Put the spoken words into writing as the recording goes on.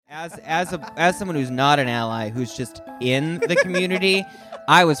As someone who's not an ally, who's just in the community,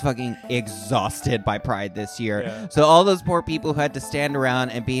 I was fucking exhausted by Pride this year. Yeah. So all those poor people who had to stand around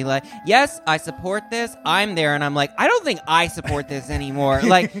and be like, yes, I support this, I'm there. And I'm like, I don't think I support this anymore.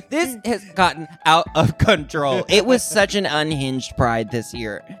 Like, this has gotten out of control. It was such an unhinged Pride this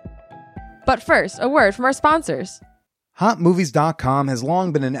year. But first, a word from our sponsors. HotMovies.com has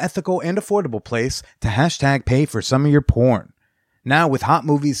long been an ethical and affordable place to hashtag pay for some of your porn. Now with Hot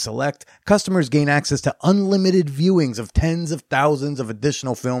Movies Select, customers gain access to unlimited viewings of tens of thousands of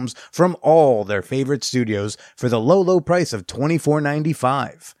additional films from all their favorite studios for the low price of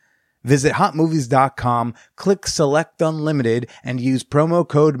 $24.95. Visit HotMovies.com, click Select Unlimited, and use promo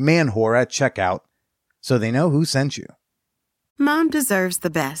code MANWHORE at checkout so they know who sent you. Mom deserves the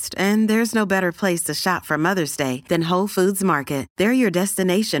best, and there's no better place to shop for Mother's Day than Whole Foods Market. They're your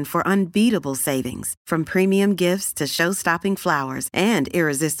destination for unbeatable savings, from premium gifts to show-stopping flowers and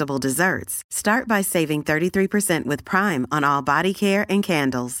irresistible desserts. Start by saving 33% with Prime on all body care and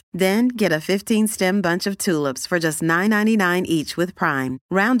candles. Then get a 15-stem bunch of tulips for just $9.99 each with Prime.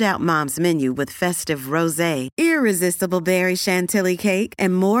 Round out Mom's menu with festive rosé, irresistible berry chantilly cake,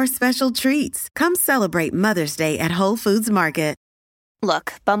 and more special treats. Come celebrate Mother's Day at Whole Foods Market.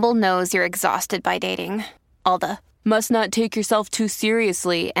 Look, Bumble knows you're exhausted by dating. All the, must not take yourself too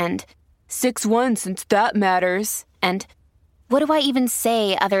seriously, and 6'1" since that matters, and what do I even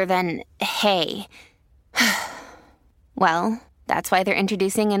say other than, hey? Well, that's why they're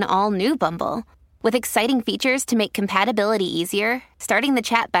introducing an all-new Bumble, with exciting features to make compatibility easier, starting the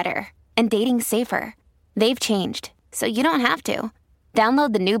chat better, and dating safer. They've changed, so you don't have to.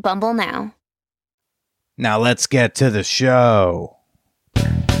 Download the new Bumble now. Now let's get to the show.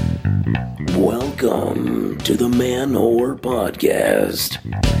 Welcome to the Man Whore Podcast.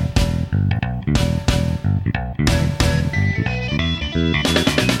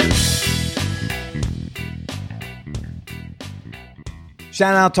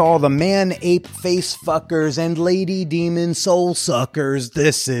 Shout out to all the man ape face fuckers and lady demon soul suckers.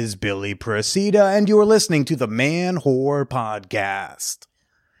 This is Billy Procida, and you're listening to the Man Whore Podcast.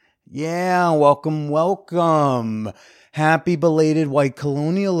 Yeah, welcome. Happy belated white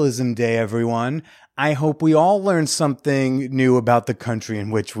colonialism day, everyone. I hope we all learned something new about the country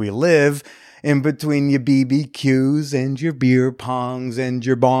in which we live, in between your BBQs and your beer pongs and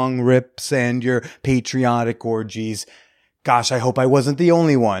your bong rips and your patriotic orgies. Gosh, I hope I wasn't the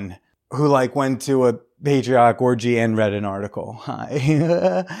only one who went to a patriotic orgy and read an article.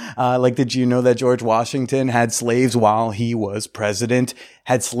 Hi. Did you know that George Washington had slaves while he was president?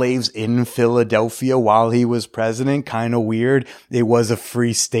 Had slaves in Philadelphia while he was president? Kind of weird. It was a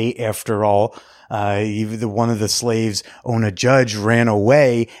free state after all. Even one of the slaves, owned a judge, ran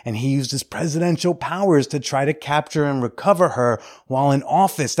away, and he used his presidential powers to try to capture and recover her while in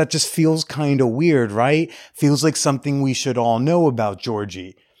office. That just feels kind of weird, right? Feels like something we should all know about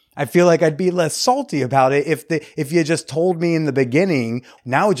Georgie. I feel like I'd be less salty about it if you just told me in the beginning.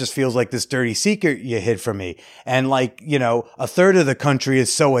 Now it just feels like this dirty secret you hid from me. And a third of the country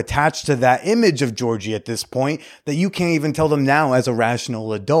is so attached to that image of Georgie at this point that you can't even tell them now as a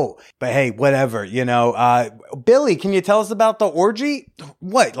rational adult. But hey, whatever, Billy, can you tell us about the orgy?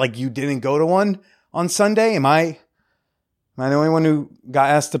 What, you didn't go to one on Sunday? Am I the only one who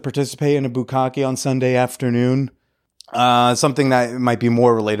got asked to participate in a bukkake on Sunday afternoon? Something that might be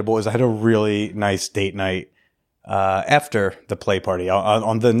more relatable is I had a really nice date night after the play party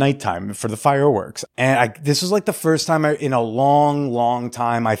on the nighttime for the fireworks. And this was the first time in a long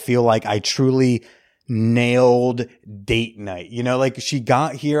time I feel like I truly nailed date night. She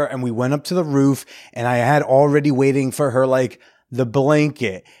got here and we went up to the roof and I had already waiting for her the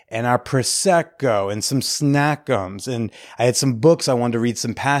blanket and our Prosecco and some snackums. And I had some books I wanted to read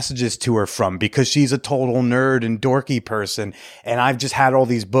some passages to her from because she's a total nerd and dorky person. And I've just had all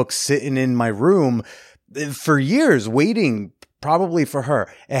these books sitting in my room for years waiting probably for her.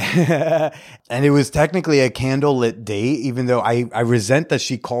 And it was technically a candlelit date, even though I resent that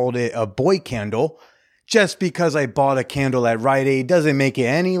she called it a boy candle. Just because I bought a candle at Rite Aid doesn't make it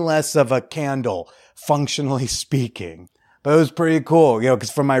any less of a candle, functionally speaking. But it was pretty cool, because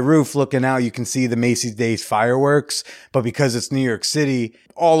from my roof looking out, you can see the Macy's Days fireworks. But because it's New York City,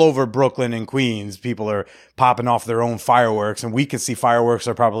 all over Brooklyn and Queens, people are popping off their own fireworks. And we can see fireworks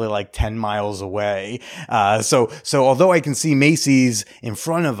are probably 10 miles away. So although I can see Macy's in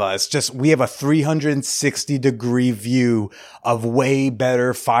front of us, we have a 360-degree view of way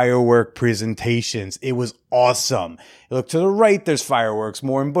better firework presentations. It was awesome. You look to the right, there's fireworks,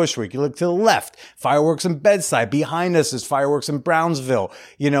 more in Bushwick. You look to the left, fireworks in Bedside. Behind us is fireworks in Brownsville,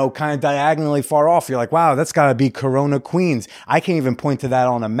 kind of diagonally far off. You're like, wow, that's got to be Corona, Queens. I can't even point to that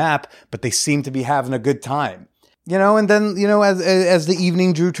on a map, but they seem to be having a good time. And then, as the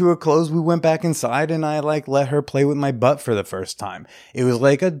evening drew to a close, we went back inside and I let her play with my butt for the first time. It was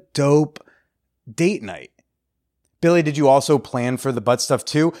like a dope date night. Billy, did you also plan for the butt stuff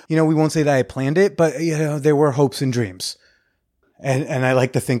too? We won't say that I planned it, but there were hopes and dreams. And I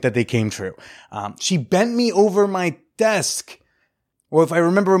like to think that they came true. She bent me over my desk. Well, if I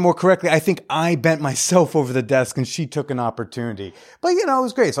remember more correctly, I think I bent myself over the desk and she took an opportunity. But, it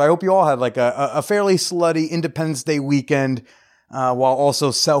was great. So I hope you all had a fairly slutty Independence Day weekend while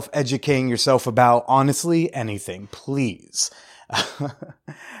also self-educating yourself about, honestly, anything. Please.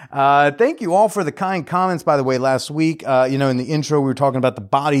 Thank you all for the kind comments, by the way, last week. In the intro, we were talking about the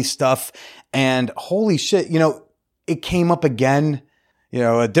body stuff. And holy shit, it came up again.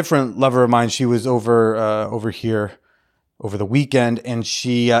 A different lover of mine, she was over here over the weekend, and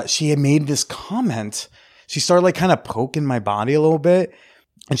she had made this comment. She started kind of poking my body a little bit,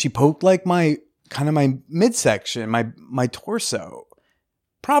 and she poked my midsection, my torso.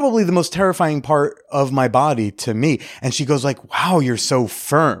 Probably the most terrifying part of my body to me. And she goes wow, you're so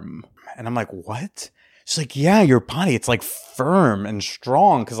firm. And I'm like, what? She's like, yeah, your body, it's firm and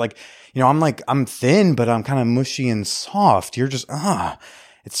strong. Cause I'm thin, but I'm kind of mushy and soft. You're just,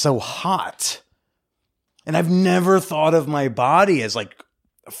 it's so hot. And I've never thought of my body as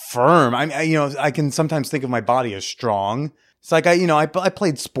firm. I can sometimes think of my body as strong. It's I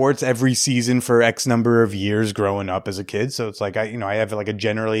played sports every season for X number of years growing up as a kid. So it's I have a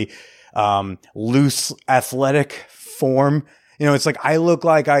generally, loose athletic form. It's I look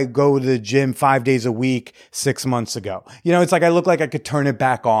like I go to the gym 5 days a week 6 months ago. It's I look like I could turn it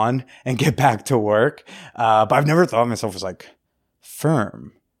back on and get back to work. But I've never thought of myself as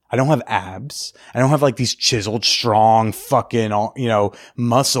firm. I don't have abs. I don't have these chiseled, strong fucking,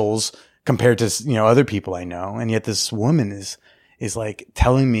 muscles compared to, other people I know. And yet this woman is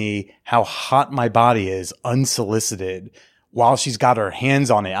telling me how hot my body is unsolicited while she's got her hands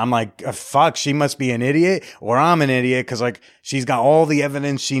on it. I'm like, fuck, she must be an idiot or I'm an idiot. Cause she's got all the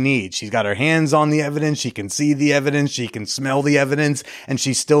evidence she needs. She's got her hands on the evidence. She can see the evidence. She can smell the evidence. And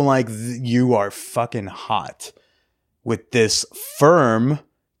she's still you are fucking hot with this firm,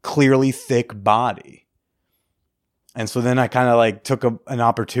 clearly thick body. And so then I kind of took an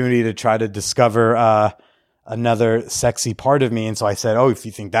opportunity to try to discover another sexy part of me. And so I said, if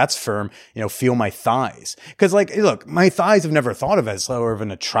you think that's firm, feel my thighs. Because look, my thighs I've never thought of as sort of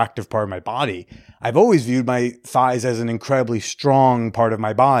an attractive part of my body. I've always viewed my thighs as an incredibly strong part of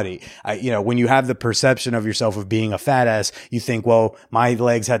my body. When you have the perception of yourself of being a fat ass, you think, well, my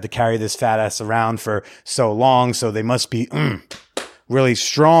legs had to carry this fat ass around for so long, so they must be, really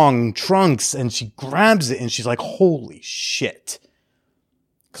strong trunks. And she grabs it and she's like, holy shit.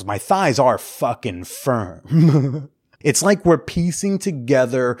 Because my thighs are fucking firm. It's we're piecing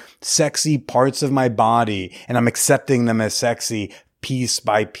together sexy parts of my body and I'm accepting them as sexy piece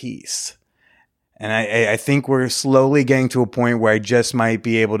by piece. And I think we're slowly getting to a point where I just might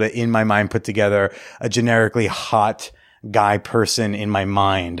be able to, in my mind, put together a generically hot guy person in my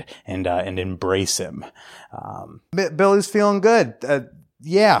mind and embrace him. Billy's feeling good.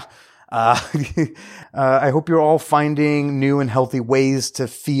 Yeah. I hope you're all finding new and healthy ways to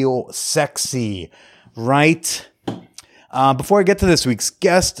feel sexy, right? Before I get to this week's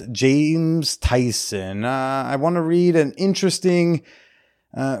guest, James Tison, I want to read an interesting,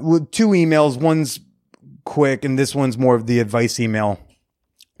 two emails. One's quick and this one's more of the advice email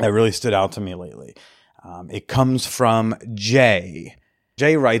that really stood out to me lately. It comes from Jay.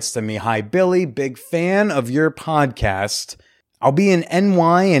 Jay writes to me, "Hi, Billy, big fan of your podcast. I'll be in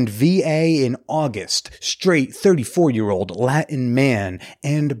NY and VA in August. Straight 34-year-old Latin man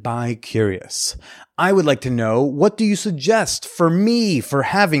and bi-curious. I would like to know, what do you suggest for me for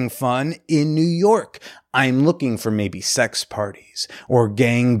having fun in New York? I'm looking for maybe sex parties or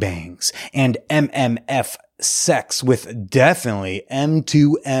gangbangs and MMF sex with definitely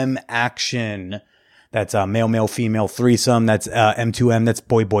M2M action." That's male, female threesome. That's M2M. That's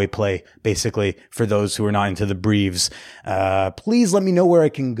boy play, basically, for those who are not into the breves. Please let me know where I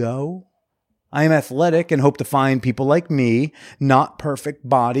can go. I am athletic and hope to find people like me, not perfect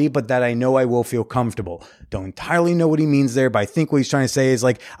body, but that I know I will feel comfortable. Don't entirely know what he means there, but I think what he's trying to say is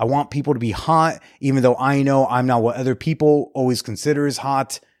I want people to be hot, even though I know I'm not what other people always consider as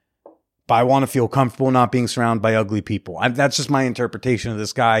hot. But I want to feel comfortable not being surrounded by ugly people. That's just my interpretation of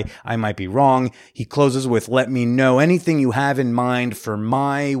this guy. I might be wrong. He closes with, let me know anything you have in mind for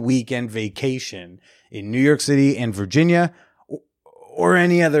my weekend vacation in New York City and Virginia or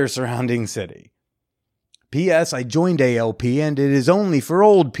any other surrounding city. P.S. I joined ALP and it is only for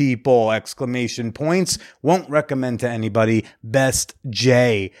old people! Exclamation points. Won't recommend to anybody. Best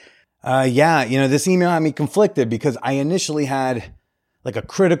Jay. This email had me conflicted because I initially had like a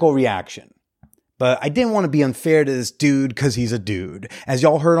critical reaction. But I didn't want to be unfair to this dude because he's a dude. As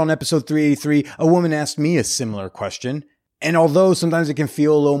y'all heard on episode 383, a woman asked me a similar question. And although sometimes it can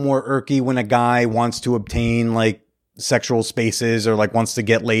feel a little more irky when a guy wants to obtain like sexual spaces or like wants to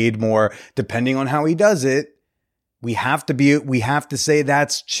get laid more, depending on how he does it, we have to say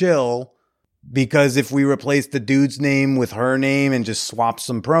that's chill. Because if we replace the dude's name with her name and just swap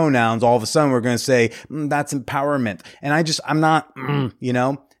some pronouns, all of a sudden we're going to say, that's empowerment. And I'm not,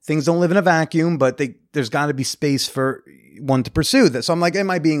 things don't live in a vacuum, but there's got to be space for one to pursue that. So I'm like, am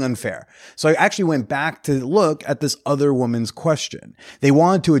I being unfair? So I actually went back to look at this other woman's question. They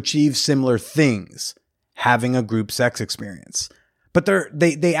wanted to achieve similar things, having a group sex experience. But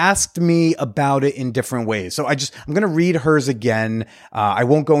they asked me about it in different ways. So I'm going to read hers again. I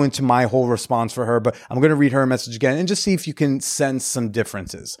won't go into my whole response for her, but I'm going to read her message again and just see if you can sense some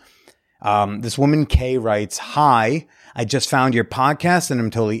differences. This woman Kay writes, "Hi, I just found your podcast and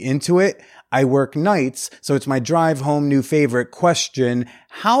I'm totally into it. I work nights, so it's my drive home new favorite question.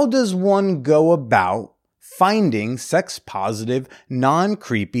 How does one go about finding sex positive,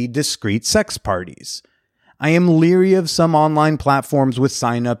 non-creepy, discreet sex parties? I am leery of some online platforms with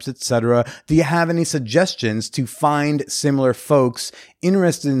signups, etc. Do you have any suggestions to find similar folks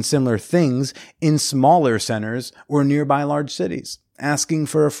interested in similar things in smaller centers or nearby large cities? Asking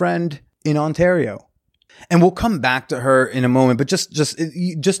for a friend in Ontario." And we'll come back to her in a moment, but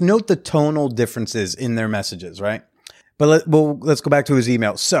just note the tonal differences in their messages, right? But let's go back to his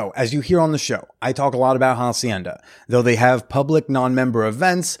email. So, as you hear on the show, I talk a lot about Hacienda. Though they have public non-member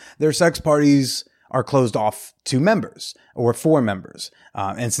events, their sex parties are closed off to members or for members.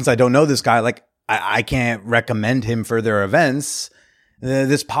 And since I don't know this guy, I can't recommend him for their events.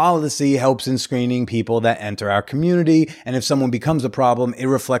 This policy helps in screening people that enter our community. And if someone becomes a problem, it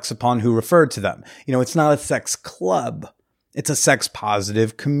reflects upon who referred to them. It's not a sex club. It's a sex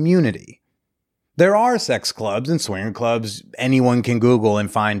positive community. There are sex clubs and swinger clubs anyone can Google and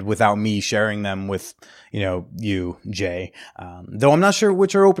find without me sharing them with, you, Jay. Though I'm not sure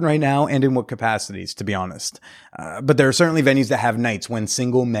which are open right now and in what capacities, to be honest. But there are certainly venues that have nights when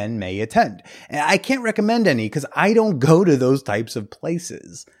single men may attend. And I can't recommend any because I don't go to those types of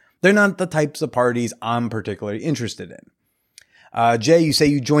places. They're not the types of parties I'm particularly interested in. Jay, you say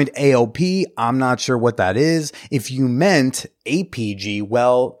you joined ALP. I'm not sure what that is. If you meant APG,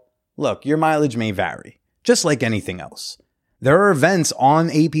 well, look, your mileage may vary, just like anything else. There are events on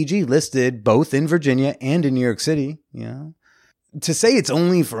APG listed both in Virginia and in New York City. To say it's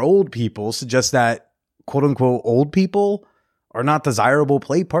only for old people suggests that, quote unquote, old people are not desirable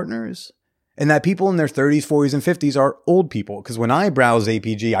play partners, and that people in their 30s, 40s, and 50s are old people. Because when I browse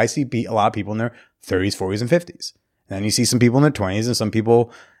APG, I see a lot of people in their 30s, 40s, and 50s. And then you see some people in their 20s and some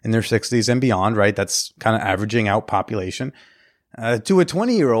people in their 60s and beyond, right? That's kind of averaging out population. To a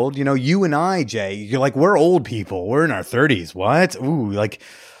 20-year-old, you and I, Jay, you're like, we're old people. We're in our 30s. What? Ooh,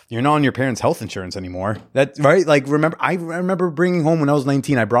 you're not on your parents' health insurance anymore. That's right. I remember bringing home when I was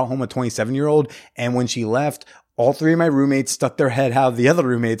 19, I brought home a 27-year-old. And when she left, all three of my roommates stuck their head out of the other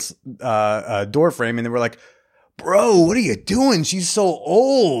roommate's door frame. And they were like, bro, what are you doing? She's so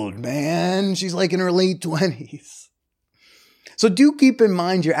old, man. She's like in her late 20s. So do keep in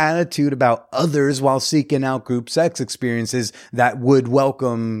mind your attitude about others while seeking out group sex experiences that would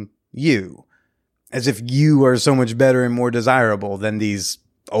welcome you, as if you are so much better and more desirable than these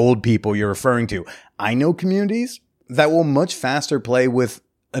old people you're referring to. I know communities that will much faster play with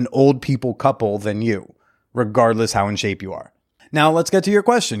an old people couple than you, regardless how in shape you are. Now let's get to your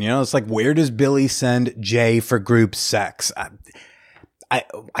question. It's like, where does Billy send Jay for group sex?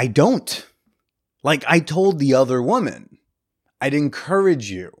 I don't. Like I told the other woman, I'd encourage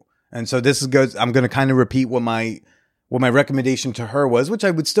you. And so this is good. I'm going to kind of repeat what my recommendation to her was, which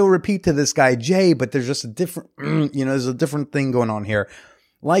I would still repeat to this guy, Jay, but there's just a different, there's a different thing going on here.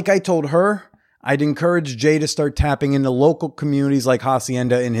 Like I told her, I'd encourage Jay to start tapping into local communities like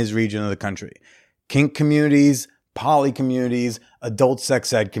Hacienda in his region of the country. Kink communities, poly communities, adult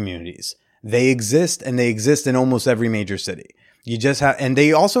sex ed communities. They exist, and they exist in almost every major city. You just have, and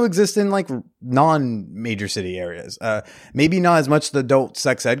they also exist in like non-major city areas. Maybe not as much the adult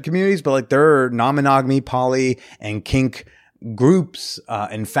sex ed communities, but like there are non-monogamy, poly, and kink groups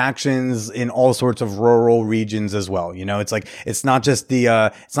and factions in all sorts of rural regions as well. You know, it's like, it's not just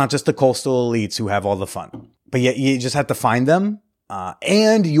the coastal elites who have all the fun, but yet you just have to find them.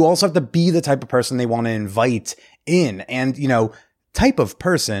 And you also have to be the type of person they want to invite in. And, you know, type of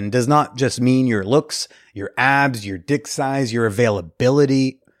person does not just mean your looks, your abs, your dick size, your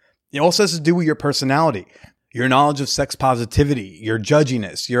availability. It also has to do with your personality, your knowledge of sex positivity, your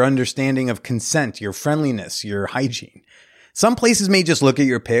judginess, your understanding of consent, your friendliness, your hygiene. Some places may just look at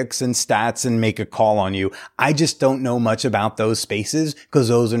your pics and stats and make a call on you. I just don't know much about those spaces because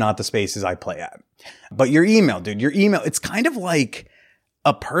those are not the spaces I play at. But your email, dude, your email, it's kind of like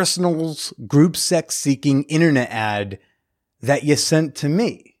a personals group sex seeking internet ad that you sent to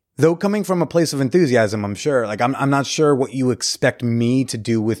me. Though coming from a place of enthusiasm, I'm sure, like I'm not sure what you expect me to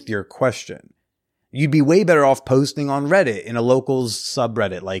do with your question. You'd be way better off posting on Reddit in a locals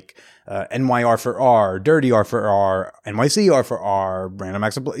subreddit like NYR for R, Dirty R for R, NYC R for R, Random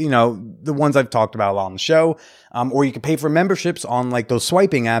Acts of, you know, the ones I've talked about a lot on the show. Or you can pay for memberships on like those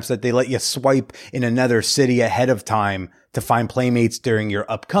swiping apps that they let you swipe in another city ahead of time to find playmates during your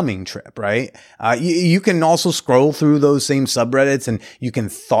upcoming trip, right? You can also scroll through those same subreddits and you can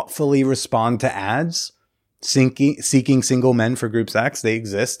thoughtfully respond to ads. Seeking single men for group sex. They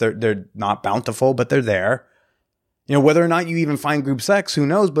exist. They're not bountiful, but they're there. You know, whether or not you even find group sex, who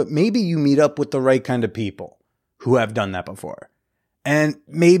knows? But maybe you meet up with the right kind of people who have done that before. And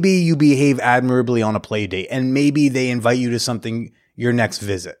maybe you behave admirably on a play date. And maybe they invite you to something your next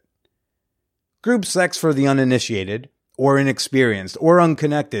visit. Group sex for the uninitiated or inexperienced or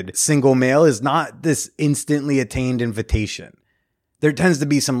unconnected single male is not this instantly attained invitation. There tends to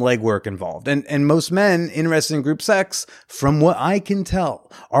be some legwork involved. And most men interested in group sex, from what I can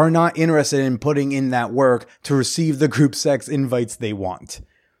tell, are not interested in putting in that work to receive the group sex invites they want.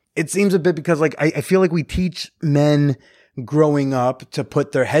 It seems a bit because like I feel like we teach men growing up to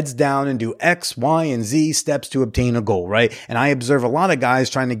put their heads down and do X, Y, and Z steps to obtain a goal, right? And I observe a lot of guys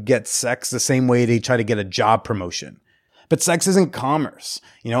trying to get sex the same way they try to get a job promotion. But sex isn't commerce,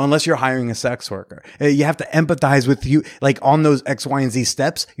 you know, unless you're hiring a sex worker. You have to empathize with you, like on those X, Y, and Z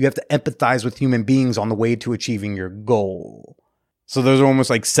steps, you have to empathize with human beings on the way to achieving your goal. So those are almost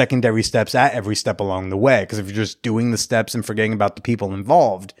like secondary steps at every step along the way. Because if you're just doing the steps and forgetting about the people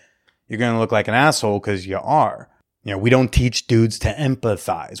involved, you're going to look like an asshole because you are. You know, we don't teach dudes to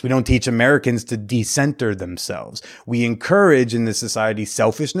empathize. We don't teach Americans to decenter themselves. We encourage in this society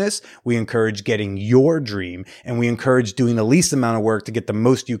selfishness. We encourage getting your dream, and we encourage doing the least amount of work to get the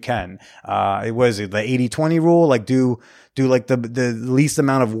most you can. Was it the 80-20 rule? Like do like the least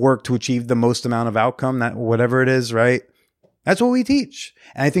amount of work to achieve the most amount of outcome, that whatever it is, right? That's what we teach.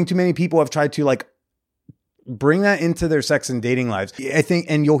 And I think too many people have tried to like bring that into their sex and dating lives. I think,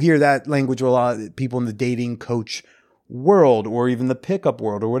 and you'll hear that language with a lot of people in the dating coach world or even the pickup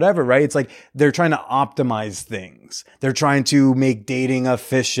world or whatever, right? It's like they're trying to optimize things. They're trying to make dating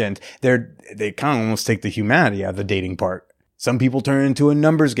efficient. They kind of almost take the humanity out of the dating part. Some people turn it into a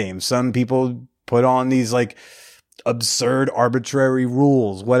numbers game. Some people put on these like absurd arbitrary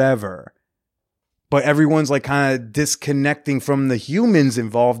rules, whatever. But everyone's like kind of disconnecting from the humans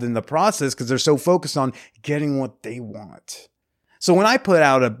involved in the process because they're so focused on getting what they want. So when I put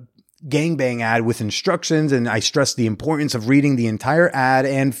out a gangbang ad with instructions, and I stress the importance of reading the entire ad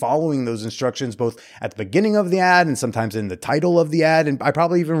and following those instructions both at the beginning of the ad and sometimes in the title of the ad, and I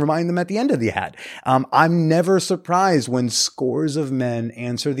probably even remind them at the end of the ad. I'm never surprised when scores of men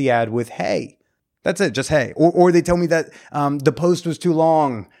answer the ad with, hey. That's it, just hey. Or they tell me that the post was too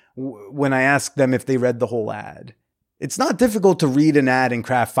long when I ask them if they read the whole ad. It's not difficult to read an ad and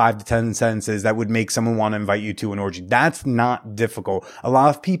craft 5 to 10 sentences that would make someone want to invite you to an orgy. That's not difficult. A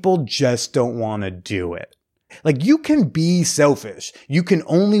lot of people just don't want to do it. Like, you can be selfish. You can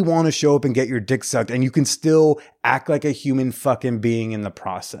only want to show up and get your dick sucked, and you can still act like a human fucking being in the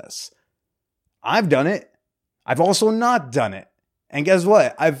process. I've done it. I've also not done it. And guess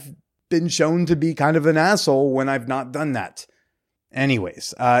what? I've been shown to be kind of an asshole when I've not done that.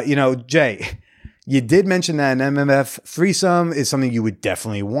 Anyways, Jay, you did mention that an MMF threesome is something you would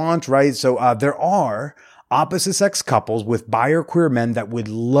definitely want, right? So there are opposite sex couples with bi or queer men that would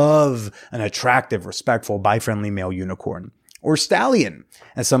love an attractive, respectful, bi-friendly male unicorn. Or stallion,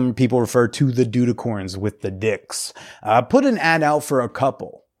 as some people refer to the dudicorns with the dicks. Put an ad out for a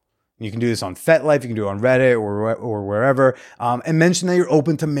couple. You can do this on FetLife, you can do it on Reddit or wherever, and mention that you're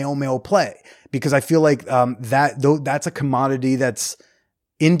open to male-male play. Because I feel like that's a commodity that's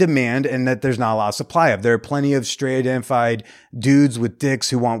in demand and that there's not a lot of supply of. There are plenty of straight identified dudes with dicks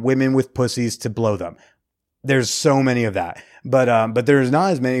who want women with pussies to blow them. There's so many of that. But there's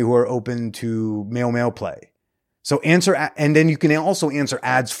not as many who are open to male-male play. So and then you can also answer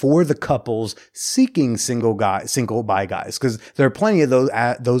ads for the couples seeking single bi guys, because there are plenty of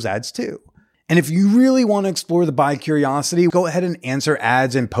those ads too. And if you really want to explore the bi curiosity, go ahead and answer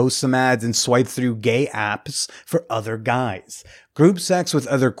ads and post some ads and swipe through gay apps for other guys. Group sex with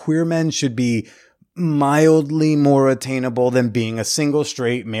other queer men should be mildly more attainable than being a single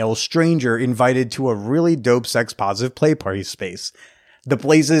straight male stranger invited to a really dope sex positive play party space. The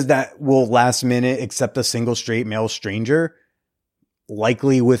places that will last minute accept a single straight male stranger,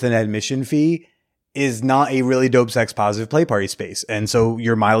 likely with an admission fee, is not a really dope sex positive play party space. And so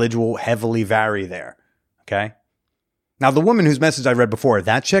your mileage will heavily vary there. Okay. Now, the woman whose message I read before,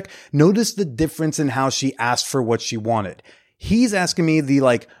 that chick, notice the difference in how she asked for what she wanted. He's asking me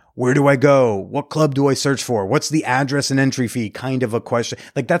the where do I go? What club do I search for? What's the address and entry fee? Kind of a question.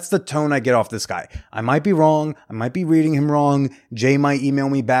 That's the tone I get off this guy. I might be wrong. I might be reading him wrong. Jay might email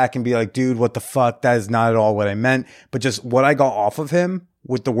me back and be like, dude, what the fuck? That is not at all what I meant. But just what I got off of him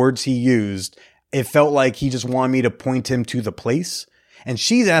with the words he used, it felt like he just wanted me to point him to the place. And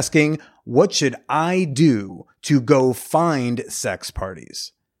she's asking, what should I do to go find sex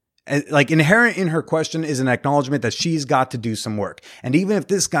parties? Inherent in her question is an acknowledgement that she's got to do some work. And even if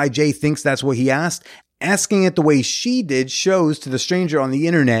this guy, Jay, thinks that's what he asked, asking it the way she did shows to the stranger on the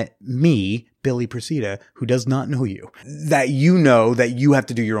internet, me, Billy Presida, who does not know you, that you know that you have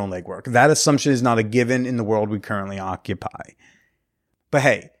to do your own legwork. That assumption is not a given in the world we currently occupy. But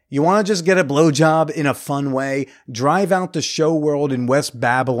hey, you want to just get a blowjob in a fun way? Drive out to Show World in West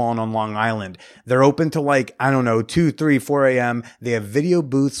Babylon on Long Island. They're open to 2, 3, 4 a.m. They have video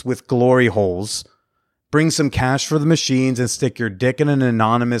booths with glory holes. Bring some cash for the machines and stick your dick in an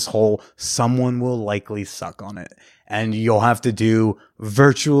anonymous hole. Someone will likely suck on it. And you'll have to do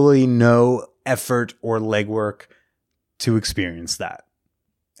virtually no effort or legwork to experience that.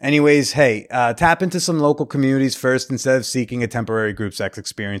 Anyways, hey, tap into some local communities first instead of seeking a temporary group sex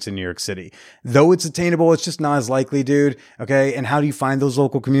experience in New York City. Though it's attainable, it's just not as likely, dude. Okay, and how do you find those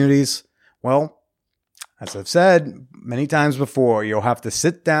local communities? Well, as I've said many times before, you'll have to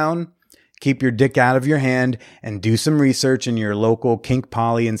sit down, keep your dick out of your hand, and do some research in your local kink,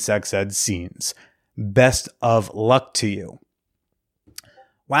 poly, and sex ed scenes. Best of luck to you.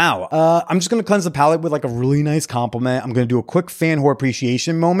 Wow. I'm just going to cleanse the palate with a really nice compliment. I'm going to do a quick fan whore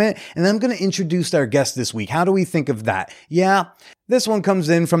appreciation moment, and then I'm going to introduce our guest this week. How do we think of that? Yeah, this one comes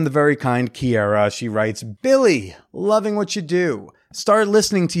in from the very kind Kiara. She writes, Billy, loving what you do. Started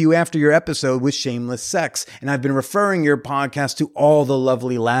listening to you after your episode with Shameless Sex, and I've been referring your podcast to all the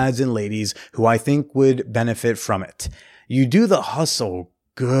lovely lads and ladies who I think would benefit from it. You do the hustle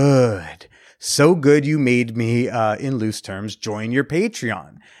good. So good you made me, in loose terms, join your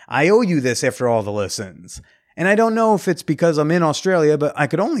Patreon. I owe you this after all the listens. And I don't know if it's because I'm in Australia, but I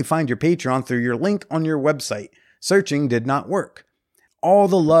could only find your Patreon through your link on your website. Searching did not work. All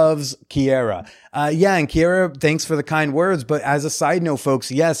the loves, Kiara. And Kiara, thanks for the kind words. But as a side note,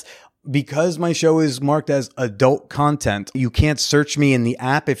 folks, yes, because my show is marked as adult content, you can't search me in the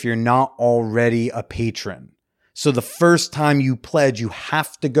app if you're not already a patron. So the first time you pledge, you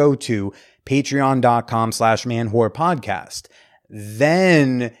have to go to patreon.com/manwhorepodcast.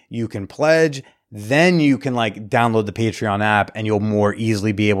 Then you can pledge. Then you can download the Patreon app and you'll more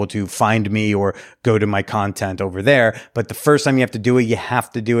easily be able to find me or go to my content over there. But the first time you have to do it, you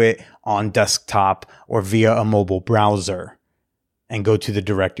have to do it on desktop or via a mobile browser and go to the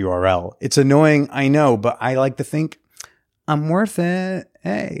direct URL. It's annoying, I know, but I like to think I'm worth it.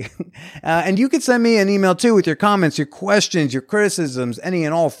 Hey. And you can send me an email too with your comments, your questions, your criticisms, any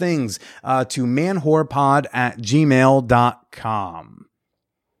and all things to manwhorepod@gmail.com.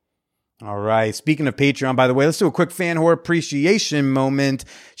 All right. Speaking of Patreon, by the way, let's do a quick fan whore appreciation moment.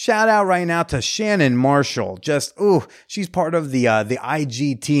 Shout out right now to Shannon Marshall. She's part of the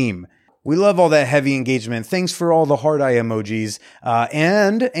IG team. We love all that heavy engagement. Thanks for all the heart eye emojis,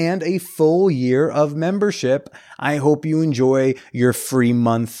 and a full year of membership. I hope you enjoy your free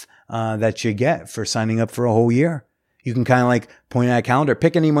month that you get for signing up for a whole year. You can kind of point at a calendar,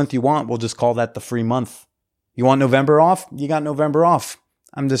 pick any month you want. We'll just call that the free month. You want November off? You got November off.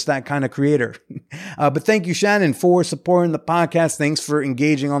 I'm just that kind of creator. But thank you, Shannon, for supporting the podcast. Thanks for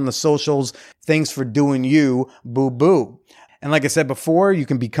engaging on the socials. Thanks for doing you, boo-boo. And like I said before, you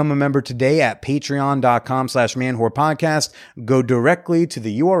can become a member today at patreon.com/manwhorepodcast. Go directly to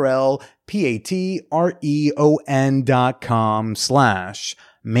the URL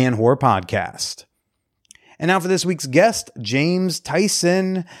patreon.com/manwhorepodcast. And now for this week's guest, James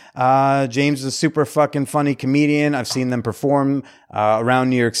Tison. James is a super fucking funny comedian. I've seen them perform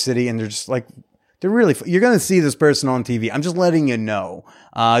around New York City, and they're just they're really you're going to see this person on TV. I'm just letting you know.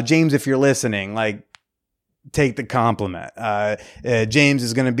 James, if you're listening, take the compliment. James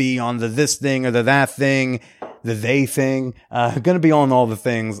is going to be on the this thing or the that thing, the they thing. Going to be on all the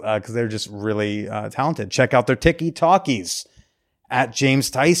things because they're just really talented. Check out their Tiki-Talkies at James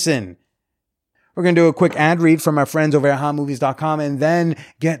Tison. We're going to do a quick ad read from our friends over at hotmovies.com and then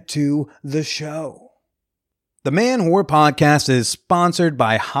get to the show. The Man Whore Podcast is sponsored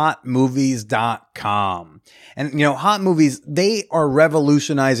by hotmovies.com. And, Hot Movies, they are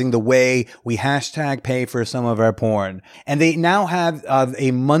revolutionizing the way we hashtag pay for some of our porn. And they now have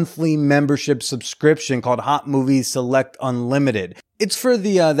a monthly membership subscription called Hot Movies Select Unlimited. It's for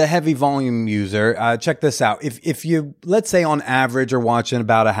the heavy volume user. Check this out. If you, let's say on average, are watching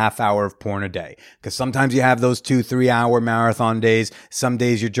about a half hour of porn a day, because sometimes you have those 2-3 hour marathon days. Some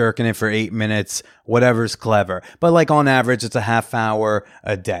days you're jerking it for 8 minutes, whatever's clever. But like on average, it's a half hour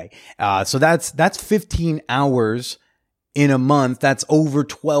a day. So that's 15 hours in a month. That's over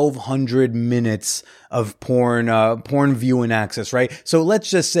 1,200 minutes of porn viewing access, right? So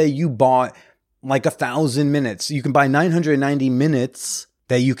let's just say you bought like 1,000 minutes. You can buy 990 minutes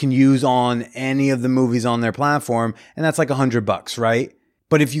that you can use on any of the movies on their platform. And that's like $100, right?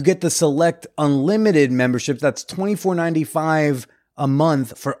 But if you get the Select Unlimited membership, that's $24.95 a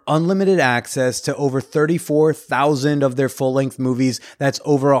month for unlimited access to over 34,000 of their full-length movies. That's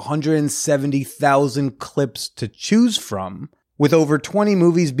over 170,000 clips to choose from, with over 20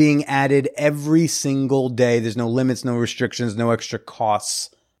 movies being added every single day. There's no limits, no restrictions, no extra costs.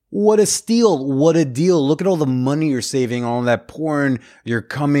 What a steal. What a deal. Look at all the money you're saving on all that porn you're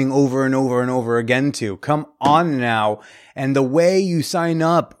coming over and over and over again to. Come on now. And the way you sign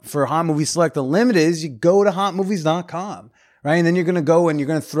up for Hot Movies Select Unlimited is you go to hotmovies.com. Right? And then you're going to go and you're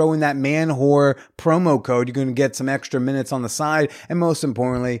going to throw in that man whore promo code. You're going to get some extra minutes on the side. And most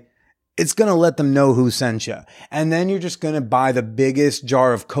importantly, it's going to let them know who sent you. And then you're just going to buy the biggest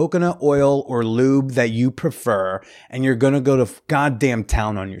jar of coconut oil or lube that you prefer. And you're going to go to goddamn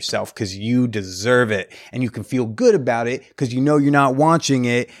town on yourself because you deserve it. And you can feel good about it because you know you're not watching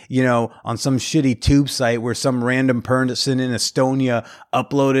it, on some shitty tube site where some random person in Estonia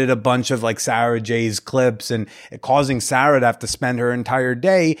uploaded a bunch of like Sarah J's clips and causing Sarah to have to spend her entire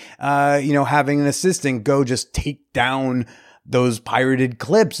day, having an assistant go just take down those pirated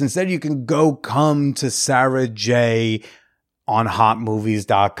clips. Instead, you can go come to Sarah J on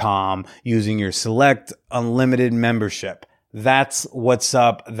hotmovies.com using your Select Unlimited membership. That's what's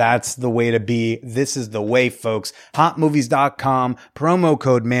up. That's the way to be. This is the way, folks. Hotmovies.com, promo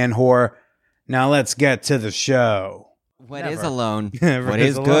code manwhore. Now let's get to the show. What is alone? Never What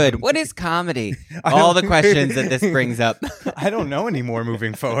is is alone. good? What is comedy? All the questions that this brings up. I don't know anymore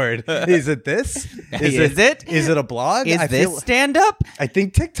moving forward. Is it this? Is it? Is it a blog? Is this stand-up? I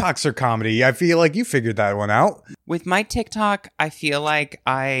think TikToks are comedy. I feel like you figured that one out. With my TikTok, I feel like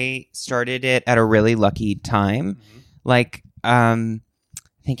I started it at a really lucky time. Like, I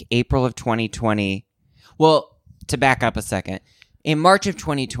think April of 2020. Well, to back up a second. In March of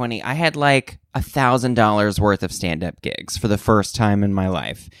 2020, I had like $1,000 worth of stand-up gigs for the first time in my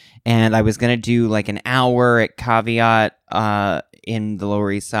life. And I was going to do like an hour at Caveat in the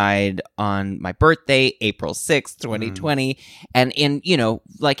Lower East Side on my birthday, April 6th, 2020. And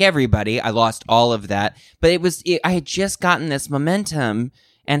like everybody, I lost all of that. But I had just gotten this momentum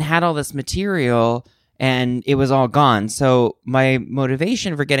and had all this material, and it was all gone. So my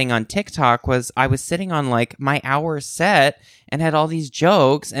motivation for getting on TikTok was I was sitting on like my hour set and had all these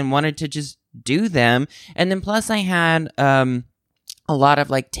jokes and wanted to just do them. And then plus I had a lot of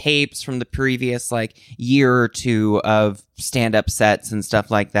like tapes from the previous like year or two of stand-up sets and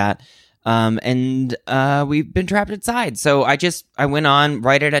stuff like that. And we've been trapped inside. So I went on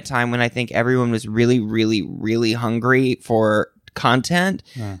right at a time when I think everyone was really, really, really hungry for content,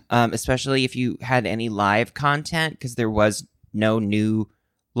 especially if you had any live content, because there was no new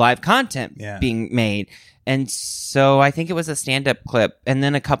live content being made. And so I think it was a stand-up clip and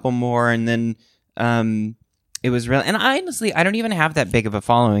then a couple more, and then it was really, and I honestly, I don't even have that big of a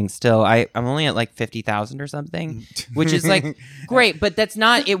following still. I'm only at like 50,000 or something, which is like great, but that's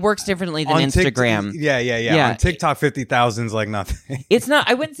not, it works differently than Instagram. Yeah. On TikTok, 50,000 is like nothing. It's not,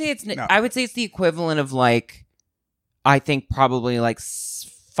 I wouldn't say it's, No. I would say it's the equivalent of like, I think probably like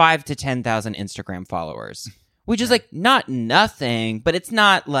 5 to 10,000 Instagram followers, which is like not nothing, but it's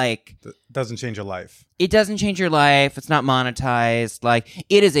not like, Doesn't change your life. it doesn't change your life. It's not monetized. Like,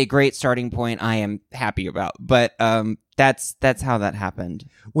 it is a great starting point. I am happy about, but that's how that happened.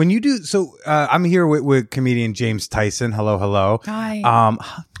 When you do, so I'm here with comedian James Tison. Hello. Hi.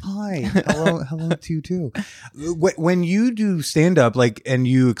 Hi. Hello to you too. When you do stand up, like, and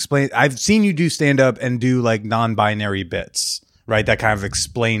you explain, I've seen you do stand up and do like non-binary bits, right? That kind of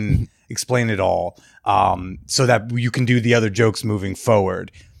explain explain it all, so that you can do the other jokes moving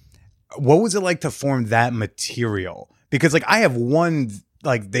forward. What was it like to form that material? Because like I have one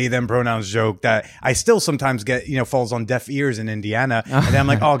like they them pronouns joke that I still sometimes get, falls on deaf ears in Indiana, and then I'm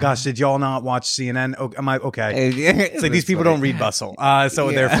like, oh gosh, did y'all not watch CNN? Oh, am I okay? It's like these people don't read bustle,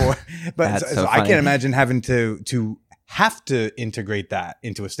 therefore, but so I can't imagine having to have to integrate that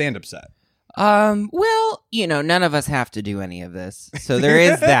into a stand-up set. Well, none of us have to do any of this. So there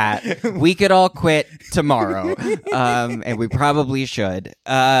is that. We could all quit tomorrow. And we probably should.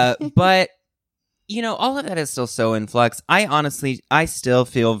 But all of that is still so in flux. I still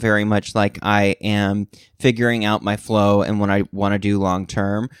feel very much like I am figuring out my flow and what I want to do long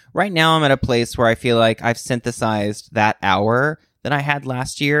term. Right now I'm at a place where I feel like I've synthesized that hour that I had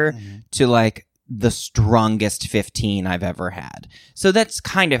last year to like the strongest 15 I've ever had. So that's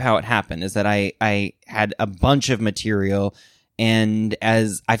kind of how it happened, is that I had a bunch of material, and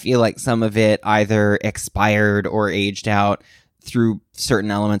as I feel like some of it either expired or aged out through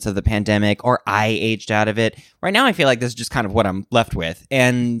certain elements of the pandemic, or I aged out of it. Right now I feel like this is just kind of what I'm left with.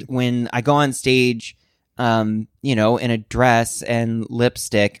 And when I go on stage, in a dress and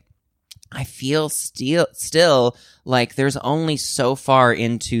lipstick, I feel still like there's only so far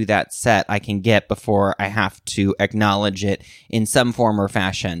into that set I can get before I have to acknowledge it in some form or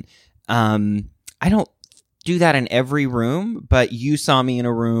fashion. I don't do that in every room, but you saw me in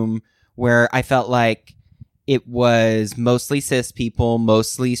a room where I felt like it was mostly cis people,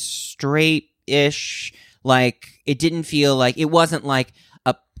 mostly straight-ish. Like, it didn't feel like, it wasn't like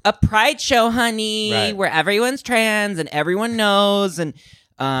a pride show, honey, right, where everyone's trans and everyone knows. And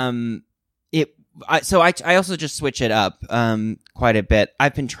I also just switch it up quite a bit.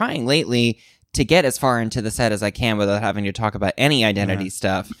 I've been trying lately to get as far into the set as I can without having to talk about any identity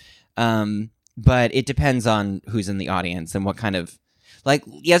stuff. But it depends on who's in the audience and what kind of, like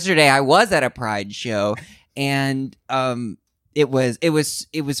yesterday I was at a pride show, and it was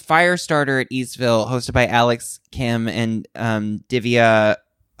Firestarter at Eastville, hosted by Alex Kim and Divya.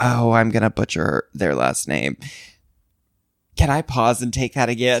 Oh, I'm gonna butcher their last name. Can I pause and take that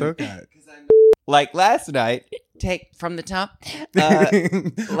again? It's okay. Like last night, take from the top.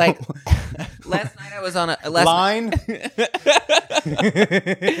 Like last night, I was on a line.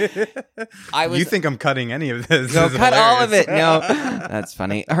 You think I'm cutting any of this? No, this cut hilarious. all of it. No, that's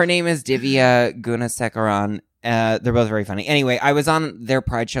funny. Her name is Divya Gunasekaran. They're both very funny. Anyway, I was on their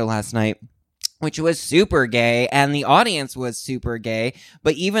Pride show last night, which was super gay, and the audience was super gay.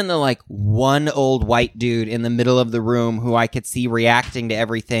 But even the like one old white dude in the middle of the room who I could see reacting to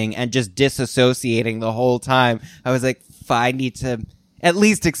everything and just disassociating the whole time, I was like, I need to at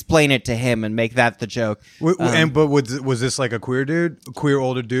least explain it to him and make that the joke. But was this like a queer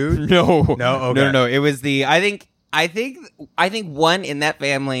older dude? No, Okay. no. It was I think one in that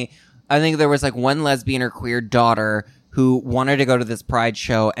family. I think there was like one lesbian or queer daughter who wanted to go to this pride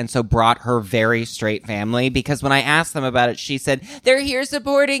show, and so brought her very straight family, because when I asked them about it, she said, they're here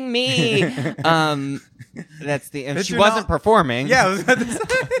supporting me. She wasn't performing. Yeah.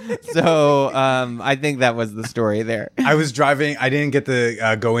 So I think that was the story there. I was driving. I didn't get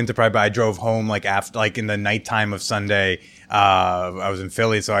to go into Pride, but I drove home like after, like in the nighttime of Sunday. I was in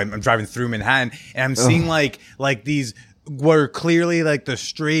Philly, so I'm driving through Manhattan, and I'm seeing like these were clearly like the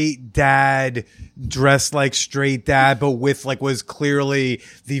straight dad dressed like straight dad, but with like was clearly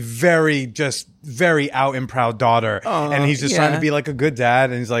the very out and proud daughter. And he's just trying to be like a good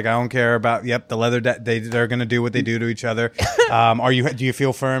dad. And he's like, I don't care about, the leather dad. They're going to do what they do to each other. Do you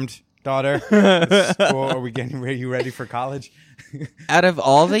feel firmed, daughter? Or are we getting ready? You ready for college? Out of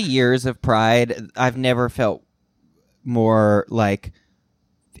all the years of Pride, I've never felt more like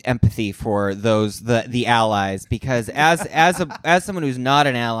empathy for the allies, because as someone who's not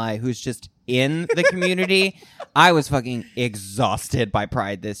an ally, who's just in the community, I was fucking exhausted by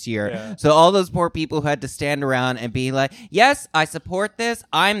Pride this year. Yeah. So all those poor people who had to stand around and be like, yes, I support this,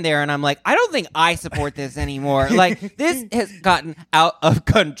 I'm there, and I'm like, I don't think I support this anymore. Like, this has gotten out of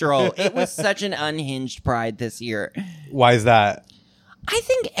control. It was such an unhinged Pride this year. Why is that? I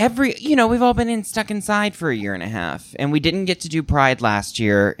think we've all been stuck inside for a year and a half, and we didn't get to do Pride last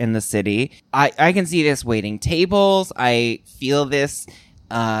year in the city. I can see this waiting tables. I feel this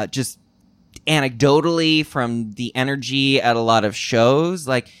just anecdotally from the energy at a lot of shows.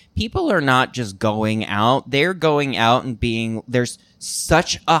 Like, people are not just going out. They're going out and there's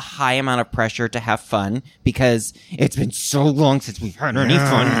such a high amount of pressure to have fun, because it's been so long since we've had any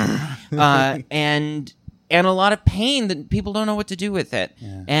fun. And a lot of pain that people don't know what to do with it.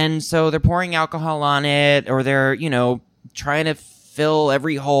 Yeah. And so they're pouring alcohol on it, or they're, trying to fill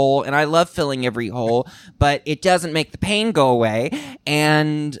every hole, and I love filling every hole, but it doesn't make the pain go away.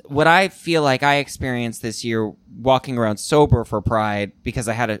 And what I feel like I experienced this year walking around sober for Pride, because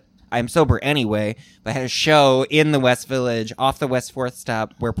I'm sober anyway, but I had a show in the West Village off the West 4th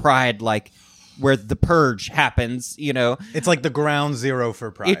stop where Pride, where the purge happens, It's like the ground zero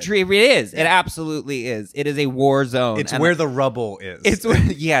for Pride. It is. It absolutely is. It is a war zone. It's where the rubble is.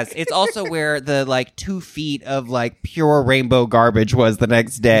 Yes. It's also where the 2 feet of pure rainbow garbage was the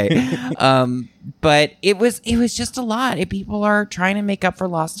next day. But it was just a lot. People are trying to make up for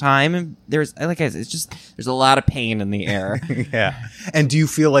lost time, and there's there's a lot of pain in the air. Yeah. And do you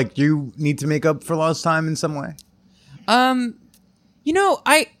feel like you need to make up for lost time in some way?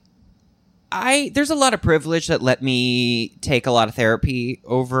 There's a lot of privilege that let me take a lot of therapy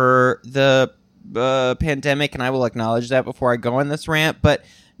over the pandemic, and I will acknowledge that before I go on this rant. But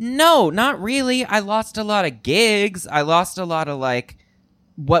no, not really. I lost a lot of gigs. I lost a lot of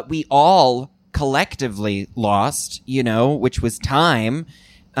what we all collectively lost, which was time.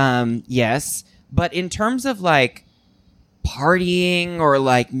 Yes. But in terms of partying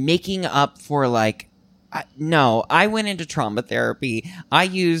or making up for no, I went into trauma therapy. I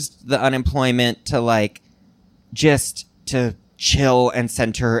used the unemployment to just to chill and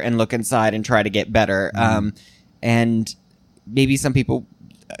center and look inside and try to get better. And maybe some people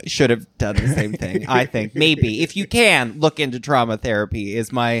should have done the same thing. I think maybe if you can look into trauma therapy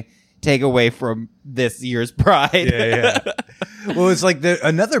is my takeaway from this year's Pride. Yeah. Well, it's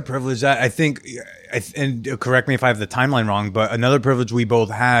another privilege that I think, and correct me if I have the timeline wrong, but another privilege we both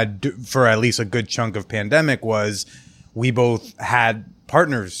had for at least a good chunk of pandemic was we both had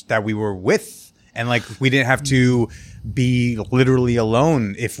partners that we were with, and we didn't have to be literally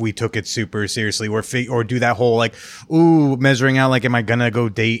alone if we took it super seriously, or do that whole measuring out am I gonna go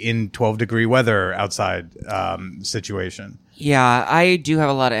date in 12-degree weather outside situation. Yeah, I do have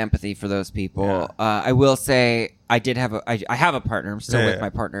a lot of empathy for those people. Yeah. I will say I have a partner. I'm still with my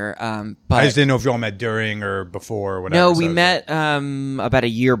partner. But I just didn't know if you all met during or before or whatever. No, we met about a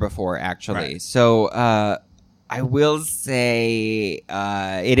year before, actually. Right. So I will say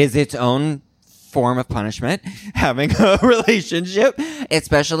it is its own form of punishment having a relationship,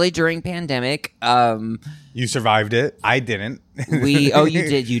 especially during pandemic. You survived it. I didn't.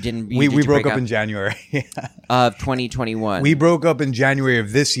 You didn't. We broke up in January of 2021. We broke up in January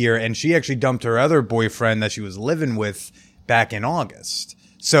of this year, and she actually dumped her other boyfriend that she was living with back in August.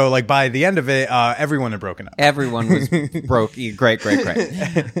 So, by the end of it, everyone had broken up. Everyone was broke. Great.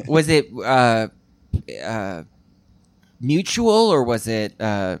 Was it mutual, or was it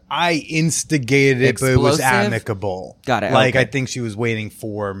I instigated it, explosive? But it was amicable. Got it. I think she was waiting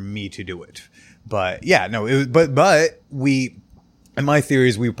for me to do it. But yeah, no, it was, but we, and my theory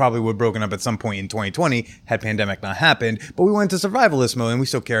is we probably would have broken up at some point in 2020 had pandemic not happened, but we went to survivalist mode and we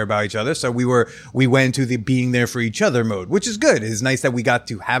still care about each other. So we went into the being there for each other mode, which is good. It's nice that we got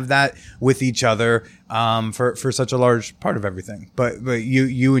to have that with each other, for such a large part of everything. But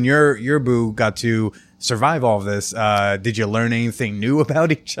you and your boo got to survive all of this. Did you learn anything new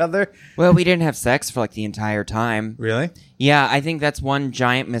about each other? Well, we didn't have sex for the entire time. Really? Yeah, I think that's one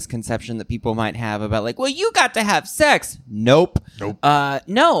giant misconception that people might have about well, you got to have sex. Nope.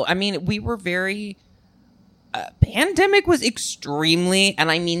 No, I mean, we were very... pandemic was extremely, and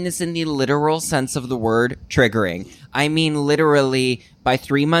I mean this in the literal sense of the word, triggering. I mean, literally, by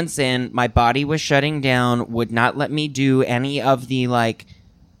 3 months in, my body was shutting down, would not let me do any of the,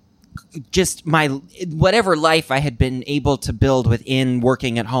 just my whatever life I had been able to build within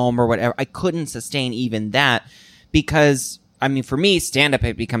working at home or whatever. I couldn't sustain even that because, I mean, for me, stand-up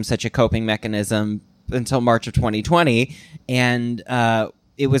had become such a coping mechanism until March of 2020. And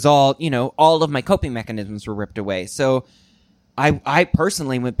it was all, all of my coping mechanisms were ripped away. So I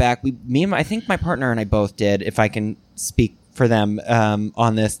personally went back. I think my partner and I both did, if I can speak for them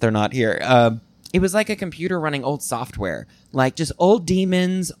on this. They're not here. It was like a computer running old software, just old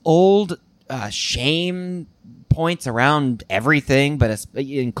demons, old shame points around everything, but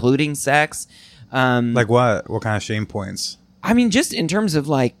including sex. Like what? What kind of shame points? I mean, just in terms of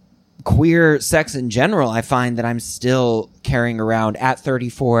queer sex in general, I find that I'm still carrying around at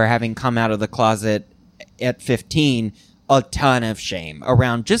 34, having come out of the closet at 15, a ton of shame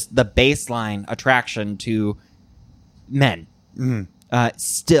around just the baseline attraction to men. Mm-hmm.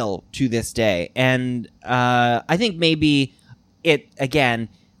 Still to this day. And I think maybe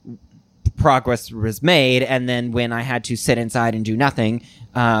progress was made, and then when I had to sit inside and do nothing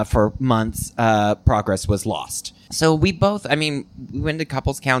for months, progress was lost. So we went to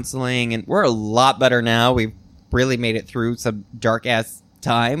couples counseling, and we're a lot better now. We've really made it through some dark-ass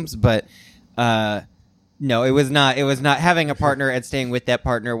times, but No, it was not. It was not. Having a partner and staying with that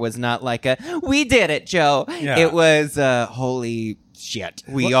partner was not like a, we did it, Joe. Yeah. It was, holy shit.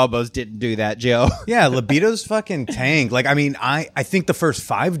 We almost didn't do that, Joe. Yeah, libido's fucking tanked. Like, I mean, I think the first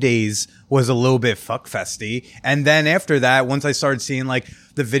 5 days was a little bit fuckfesty. And then after that, once I started seeing like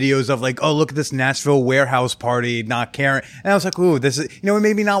the videos of like, oh, look at this Nashville warehouse party, not caring. And I was like, ooh, this is, you know,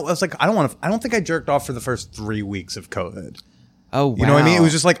 maybe not. I was like, I don't think I jerked off for the first 3 weeks of COVID. Oh, wow. You know what I mean? It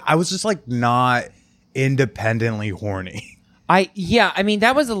was just like, I was just like not independently horny. I mean,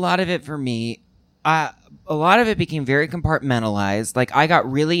 that was a lot of it for me. A lot of it became very compartmentalized. Like, I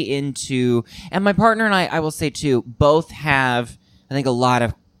got really into, and my partner and I will say too, both have, I think a lot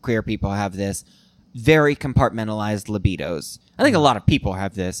of queer people have this, very compartmentalized libidos. I think a lot of people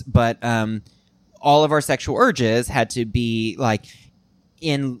have this, but all of our sexual urges had to be like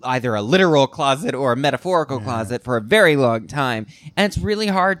in either a literal closet or a metaphorical closet for a very long time. And it's really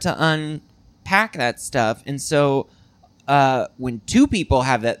hard to unpack that stuff. And so when two people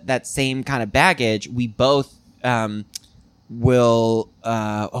have that same kind of baggage, we both will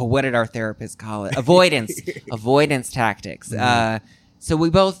what did our therapist call it? Avoidance tactics. So we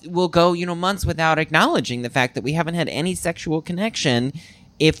both will go, months without acknowledging the fact that we haven't had any sexual connection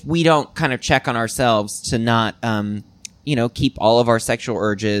if we don't kind of check on ourselves to not keep all of our sexual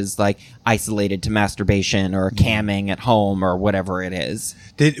urges like isolated to masturbation or camming at home or whatever it is.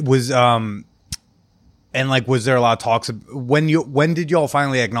 Was there a lot of talks when did y'all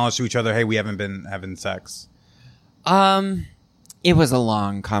finally acknowledge to each other, hey, we haven't been having sex? It was a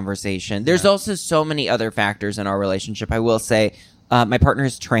long conversation. There's also so many other factors in our relationship. I will say, my partner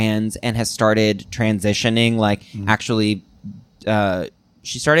is trans and has started transitioning. Like, actually,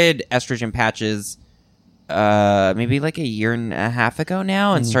 she started estrogen patches maybe like a year and a half ago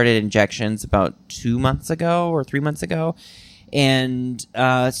now, and started injections about 2 months ago or 3 months ago. And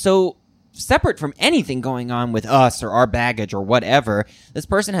so separate from anything going on with us or our baggage or whatever, this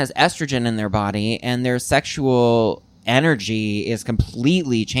person has estrogen in their body and their sexual energy is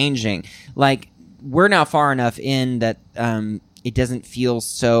completely changing. Like, we're now far enough in that it doesn't feel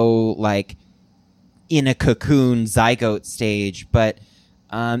so like in a cocoon zygote stage. But,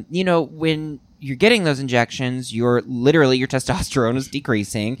 when you're getting those injections, your testosterone is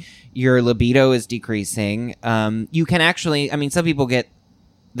decreasing, your libido is decreasing. You can actually, some people get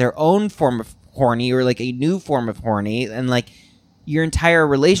their own form of horny or like a new form of horny, and like your entire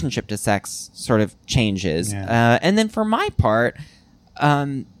relationship to sex sort of changes. And then for my part,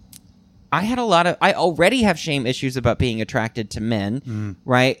 I already have shame issues about being attracted to men,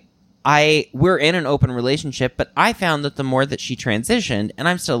 right? We're in an open relationship, but I found that the more that she transitioned, and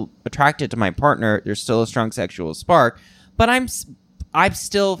I'm still attracted to my partner, there's still a strong sexual spark, but I'm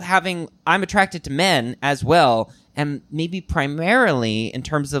attracted to men as well. And maybe primarily in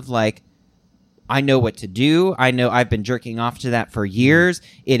terms of like, I know what to do. I know I've been jerking off to that for years.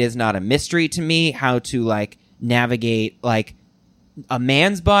 It is not a mystery to me how to like navigate like a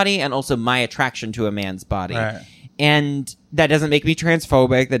man's body and also my attraction to a man's body. Right. And that doesn't make me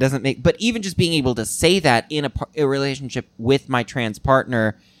transphobic. But even just being able to say that in a relationship with my trans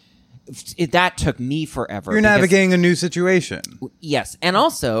partner, that took me forever. You're navigating a new situation. Yes. And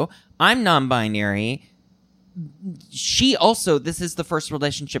also, I'm non-binary. She also, this is the first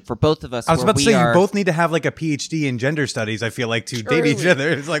relationship for both of us. I was about to say, you both need to have like a PhD in gender studies, I feel like, to date each other.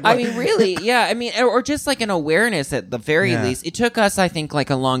 It's like, what? Really, yeah. Or just like an awareness at the very least. It took us, I think, like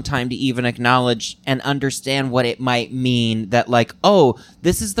a long time to even acknowledge and understand what it might mean that like, oh,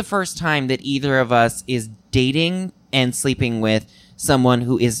 this is the first time that either of us is dating and sleeping with someone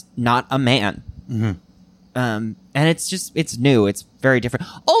who is not a man. Mm-hmm. And it's new. It's very different.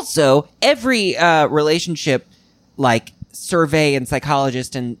 Also, every relationship like survey and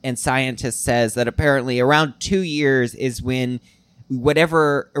psychologist and scientist says that apparently around 2 years is when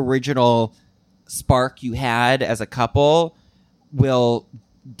whatever original spark you had as a couple will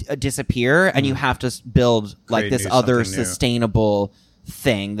disappear, and you have to build like this other sustainable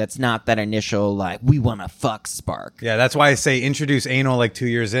thing that's not that initial like we want to fuck spark. Yeah, that's why I say introduce anal like 2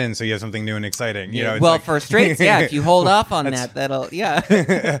 years in, so you have something new and exciting. You know, well, like, for straights, if you hold off on that'll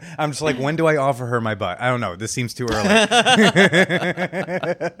I'm just like, when do I offer her my butt? I don't know. This seems too early.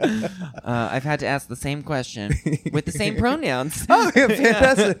 I've had to ask the same question with the same pronouns. Oh, yeah,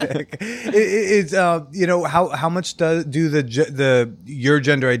 fantastic! It's how much do your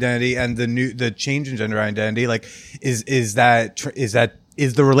gender identity and the change in gender identity like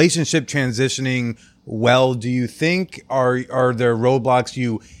is the relationship transitioning well, do you think? Are there roadblocks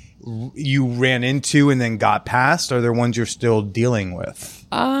you ran into and then got past? Are there ones you're still dealing with?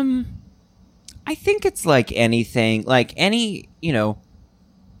 I think it's like anything, like any,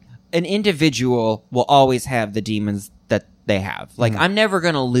 an individual will always have the demons that they have. Like, I'm never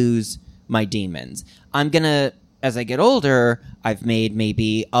going to lose my demons. I'm going to, as I get older, I've made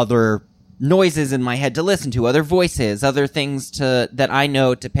maybe other noises in my head to listen to, other voices, other things that I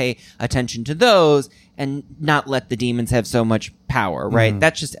know to pay attention to those and not let the demons have so much power, right?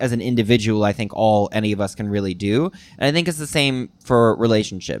 That's just as an individual, I think all any of us can really do. And I think it's the same for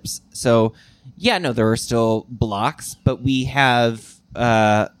relationships. So, yeah, no, there are still blocks, but we have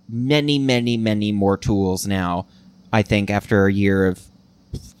many, many, many more tools now, I think, after a year of,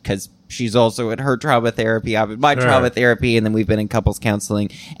 because she's also in her trauma therapy, I'm in my trauma therapy, and then we've been in couples counseling,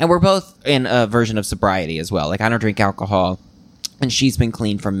 and we're both in a version of sobriety as well. Like, I don't drink alcohol, and she's been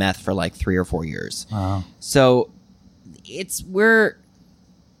clean from meth for like 3 or 4 years. Wow. So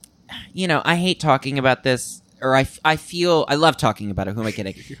I hate talking about this, or I love talking about it. Who am I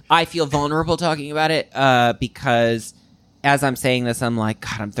kidding? I feel vulnerable talking about it because as I'm saying this, I'm like,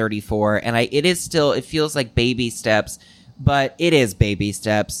 God, I'm 34, and it feels like baby steps. But it is baby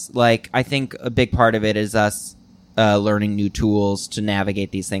steps. Like, I think a big part of it is us learning new tools to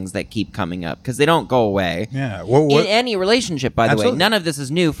navigate these things that keep coming up, because they don't go away. Yeah. In any relationship, by the way. None of this is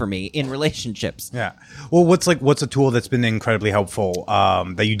new for me in relationships. Yeah. Well, what's a tool that's been incredibly helpful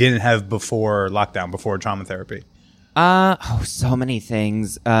that you didn't have before lockdown, before trauma therapy? So many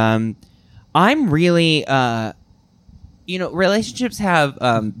things. I'm really, relationships have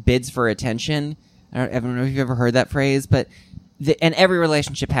bids for attention. I don't know if you've ever heard that phrase, but and every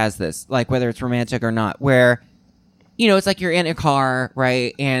relationship has this, like whether it's romantic or not, where, it's like you're in a car,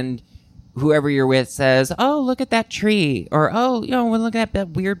 right? And whoever you're with says, "Oh, look at that tree," or "Oh, look at that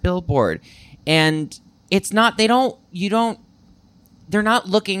weird billboard," and it's not. They're not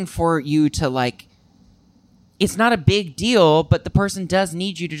looking for you to like. It's not a big deal, but the person does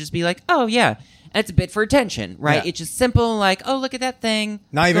need you to just be like, "Oh yeah." And it's a bit for attention, right? Yeah. It's just simple, like, oh, look at that thing.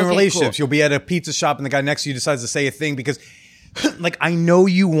 Not even relationships. Cool. You'll be at a pizza shop and the guy next to you decides to say a thing because, like, I know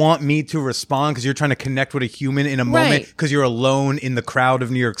you want me to respond because you're trying to connect with a human in a moment because you're alone in the crowd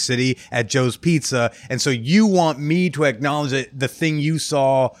of New York City at Joe's Pizza. And so you want me to acknowledge the thing you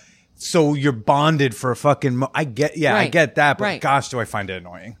saw. So you're bonded for a fucking I get that, but gosh, do I find it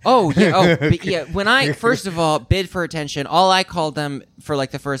annoying. Oh, yeah. But yeah. When I, first of all, bid for attention, all I called them for like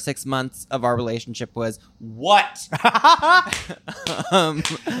the first 6 months of our relationship was, what? Like,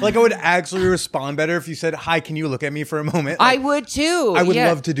 I would actually respond better if you said, hi, can you look at me for a moment? Like, I would too. I would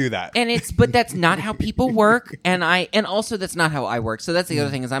love to do that. But that's not how people work. And also that's not how I work. So that's the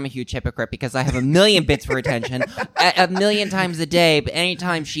other thing is I'm a huge hypocrite because I have a million bits for attention a million times a day. But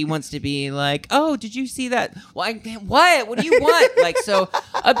anytime she wants to be like, oh, did you see that? What do you want? Like, so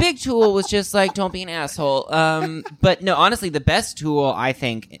a big tool was just like, don't be an asshole. But no, honestly, the best tool, I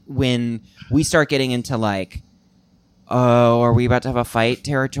think, when we start getting into like, oh, are we about to have a fight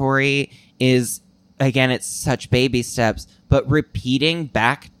territory, is, again, it's such baby steps, but repeating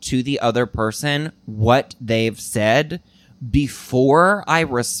back to the other person what they've said before I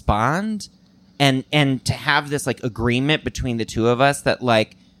respond, and to have this like agreement between the two of us that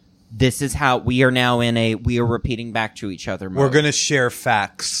like, this is how we are now we are repeating back to each other mode. We're going to share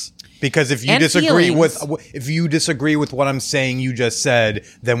facts. Because if you disagree with what I'm saying you just said,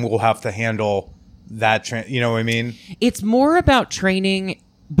 then we'll have to handle that. You know what I mean? It's more about training.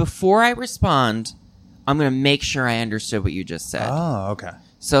 Before I respond, I'm going to make sure I understood what you just said. Oh, okay.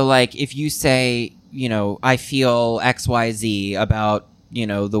 So, like, if you say, I feel XYZ about,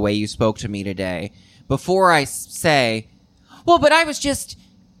 the way you spoke to me today, before I say, well, but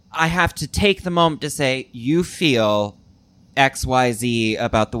I have to take the moment to say, you feel XYZ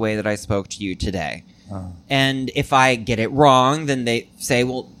about the way that I spoke to you today. Oh. And if I get it wrong, then they say,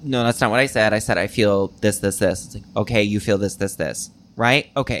 well, no, that's not what I said. I said, I feel this, this, this. It's like, okay, you feel this, this, this. Right?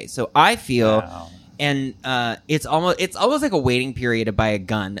 Okay, so I feel... Wow. And it's almost like a waiting period to buy a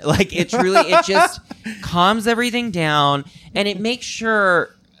gun. Like, it just calms everything down, and it makes sure,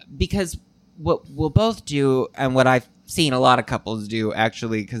 because what we'll both do, and what I've seen a lot of couples do,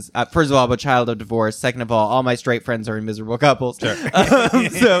 actually, because first of all, I'm a child of divorce. Second of all my straight friends are in miserable couples. Sure.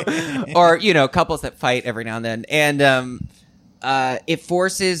 Or couples that fight every now and then, and it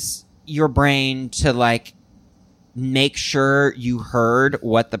forces your brain to like make sure you heard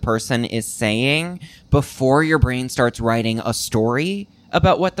what the person is saying before your brain starts writing a story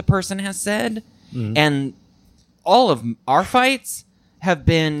about what the person has said. Mm-hmm. And all of our fights have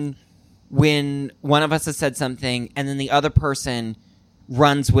been when one of us has said something and then the other person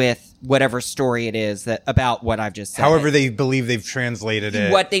runs with whatever story it is about what I've just said. However they believe they've translated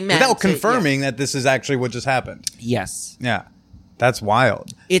it. What they meant. Without confirming that this is actually what just happened. Yes. Yeah. That's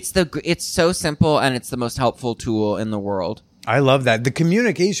wild. It's so simple, and it's the most helpful tool in the world. I love that. The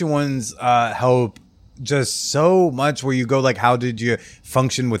communication ones help just so much, where you go like, how did you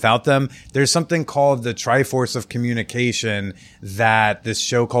function without them? There's something called the Triforce of communication that this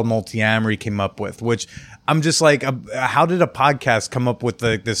show called Multiamory came up with, which I'm just like, how did a podcast come up with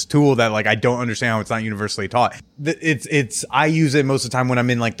this tool that like I don't understand how it's not universally taught? It's I use it most of the time when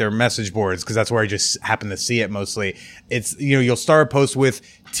I'm in like their message boards, because that's where I just happen to see it mostly. It's, you know, you'll start a post with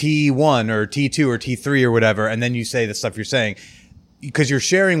T1 or T2 or T3 or whatever, and then you say the stuff you're saying, because you're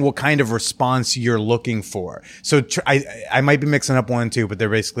sharing what kind of response you're looking for. So I might be mixing up 1 and 2, but they're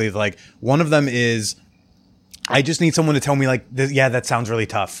basically like, one of them is, I just need someone to tell me like, yeah, that sounds really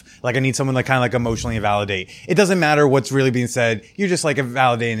tough. Like I need someone to kind of like emotionally validate. It doesn't matter what's really being said. You're just like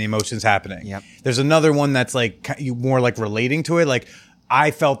validating the emotions happening. Yep. There's another one that's like more like relating to it. Like,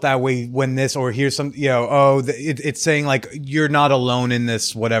 I felt that way when this, or here's some, you know, it's saying like, you're not alone in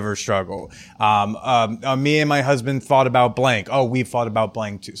this whatever struggle. Me and my husband thought about blank. Oh, we've thought about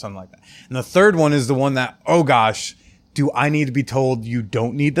blank too. Something like that. And the third one is the one that, oh gosh, do I need to be told you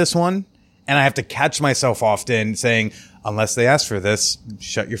don't need this one? And I have to catch myself often saying, unless they ask for this,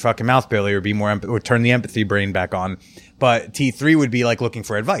 shut your fucking mouth, Billy, or be more, or turn the empathy brain back on. But T3 would be like looking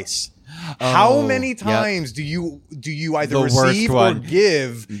for advice. How many times do you either receive or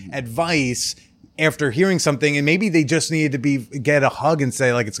give advice after hearing something, and maybe they just needed to get a hug and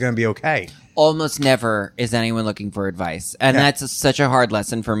say like it's going to be okay? Almost never is anyone looking for advice, and that's such a hard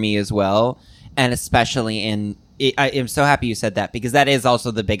lesson for me as well. And especially I am so happy you said that, because that is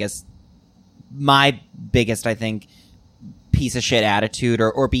also my biggest, I think, piece of shit attitude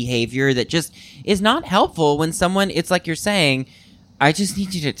or behavior that just is not helpful when someone, it's like you're saying, I just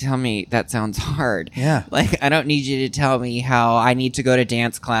need you to tell me that sounds hard. Yeah. Like, I don't need you to tell me how I need to go to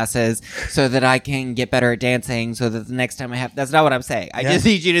dance classes so that I can get better at dancing, so that the next time that's not what I'm saying. I just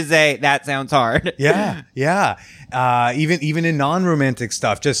need you to say, that sounds hard. Yeah. Yeah. Even in non-romantic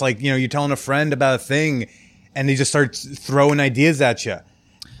stuff, just like, you know, you're telling a friend about a thing and they just start throwing ideas at you.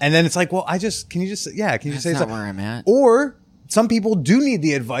 And then it's like, well, can you just say That's not something? where I'm at. Or some people do need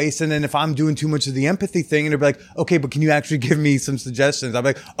the advice, and then if I'm doing too much of the empathy thing, and they're like, okay, but can you actually give me some suggestions? I'm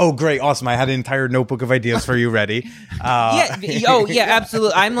like, oh, great, awesome. I had an entire notebook of ideas for you ready. Yeah,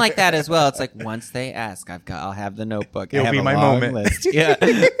 absolutely. I'm like that as well. It's like, once they ask, I'll have the notebook. It'll I have be a my long moment. list. Yeah.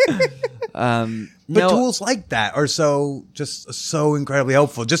 But tools like that are so incredibly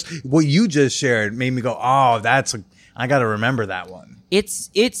helpful. Just what you just shared made me go, oh, I got to remember that one. It's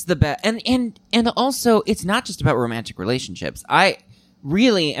the best, and also it's not just about romantic relationships. I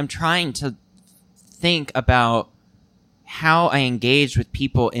really am trying to think about how I engage with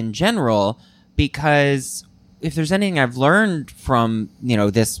people in general, because if there's anything I've learned from, you know,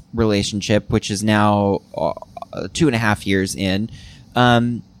 this relationship, which is now 2.5 years in,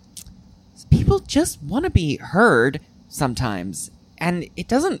 people just want to be heard sometimes, and it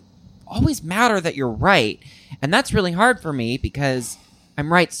doesn't always matter that you're right. And that's really hard for me, because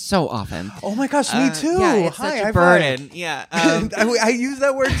I'm right so often. Oh my gosh, me too. Yeah, it's such a burden. Yeah. I use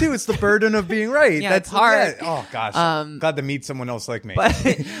that word too. It's the burden of being right. Yeah, That's it's hard. Oh gosh. Glad to meet someone else like me. But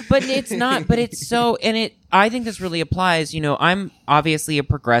it's not, but it's so, and I think this really applies. You know, I'm obviously a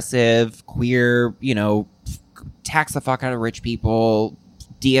progressive, queer, you know, tax the fuck out of rich people,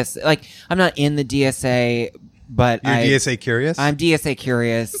 DSA, like, I'm not in the DSA, but You're DSA curious? I'm DSA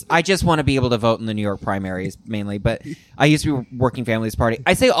curious. I just want to be able to vote in the New York primaries mainly, but I used to be Working Families Party.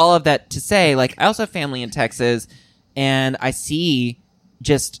 I say all of that to say, like, I also have family in Texas, and I see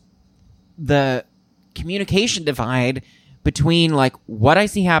just the communication divide between, like, what I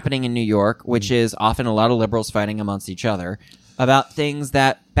see happening in New York, which is often a lot of liberals fighting amongst each other about things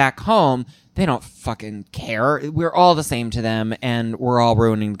that back home they don't fucking care. We're all the same to them, and we're all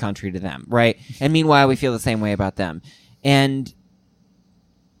ruining the country to them, right? And meanwhile, we feel the same way about them. And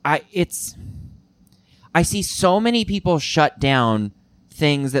I see so many people shut down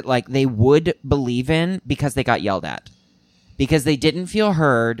things that, like, they would believe in because they got yelled at, because they didn't feel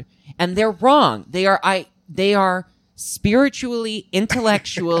heard, and they're wrong. They are spiritually,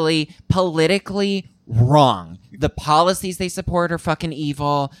 intellectually, politically wrong. The policies they support are fucking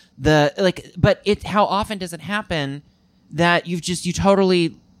evil. But how often does it happen that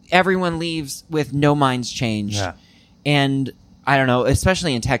everyone leaves with no minds changed? Yeah. And I don't know,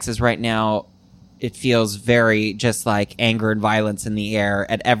 especially in Texas right now, it feels very just like anger and violence in the air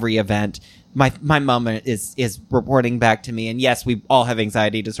at every event. My mom is reporting back to me, and yes, we all have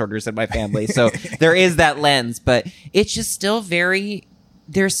anxiety disorders in my family, so there is that lens, but it's just still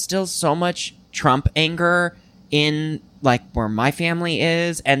there's still so much Trump anger in, like, where my family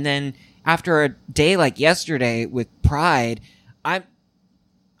is. And then after a day like yesterday with Pride,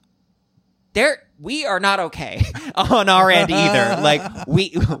 we are not okay on our end either. Like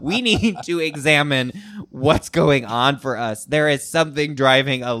we need to examine what's going on for us. There is something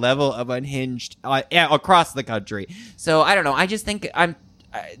driving a level of unhinged across the country. So I don't know. I just think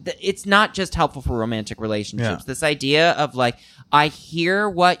it's not just helpful for romantic relationships. Yeah. This idea of like, I hear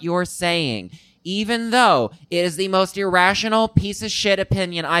what you're saying, even though it is the most irrational piece of shit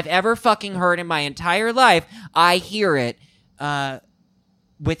opinion I've ever fucking heard in my entire life. I hear it.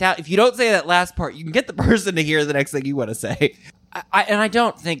 If you don't say that last part, you can get the person to hear the next thing you want to say. I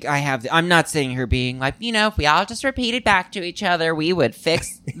don't think I have. I'm not sitting here being like, if we all just repeated back to each other, we would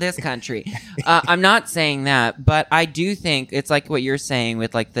fix this country. I'm not saying that, but I do think it's like what you're saying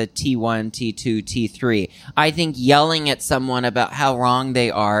with like the T1, T2, T3. I think yelling at someone about how wrong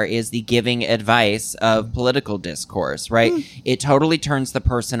they are is the giving advice of political discourse, right? It totally turns the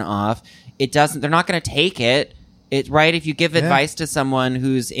person off. They're not going to take it. Right? If you give advice to someone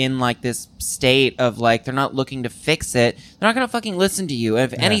who's in like this state of like they're not looking to fix it, they're not going to fucking listen to you.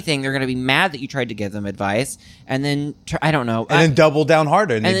 If anything, they're going to be mad that you tried to give them advice, and then I don't know, and then double down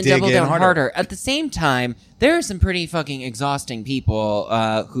harder, and then double down harder. At the same time, there are some pretty fucking exhausting people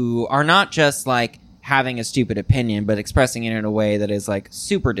who are not just like having a stupid opinion, but expressing it in a way that is like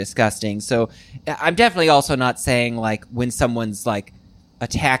super disgusting. So I'm definitely also not saying like when someone's like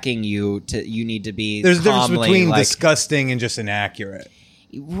attacking you need to be there's a difference calmly, between like, disgusting and just inaccurate,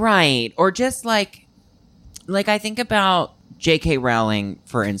 right? Or just like I think about J.K. Rowling,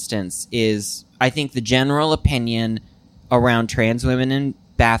 for instance, is I think the general opinion around trans women in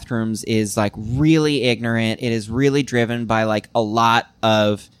bathrooms is like really ignorant. It is really driven by like a lot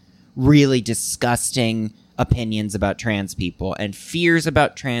of really disgusting opinions about trans people and fears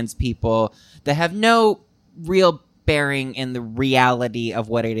about trans people that have no real bearing in the reality of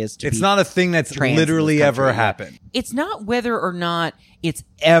what it is to be. It's not a thing that's literally ever happened. It's not whether or not it's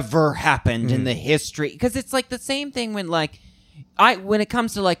ever happened in the history, because it's like the same thing when like when it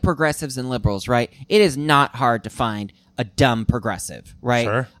comes to like progressives and liberals, right? It is not hard to find a dumb progressive, right?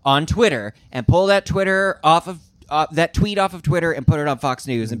 Sure. On Twitter, and pull that Twitter off of that tweet off of Twitter and put it on Fox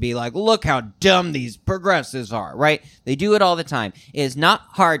News and be like, look how dumb these progressives are, right? They do it all the time. It is not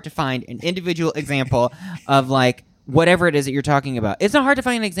hard to find an individual example of like whatever it is that you're talking about. It's not hard to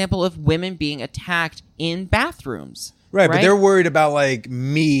find an example of women being attacked in bathrooms. Right, but they're worried about like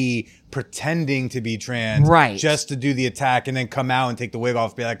me pretending to be trans, right, just to do the attack and then come out and take the wig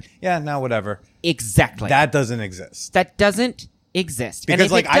off and be like, yeah, no, whatever. Exactly. That doesn't exist. That doesn't exist. Because and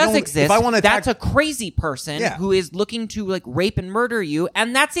if like it does exist, if I want to that's a crazy person who is looking to like rape and murder you,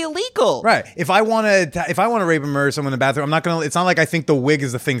 and that's illegal. Right. If I want to rape and murder someone in the bathroom, I'm not gonna. It's not like I think the wig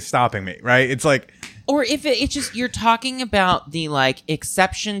is the thing stopping me. Right. It's like. Or if it's just you're talking about the like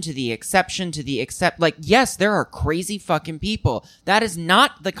exception to the exception to the except, like, yes, there are crazy fucking people. That is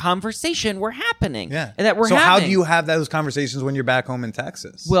not the conversation we're having. Yeah. That we're so having. How do you have those conversations when you're back home in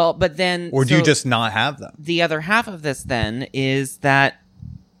Texas? Well, but then, or do you just not have them? The other half of this then is that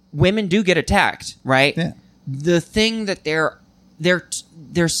women do get attacked, right? Yeah. The thing that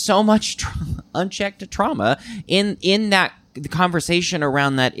there's so much unchecked trauma in that the conversation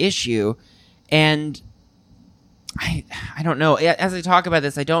around that issue. And I don't know. As I talk about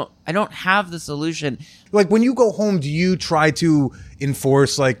this, I don't have the solution. Like when you go home, do you try to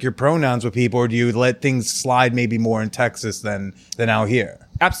enforce like your pronouns with people, or do you let things slide maybe more in Texas than out here?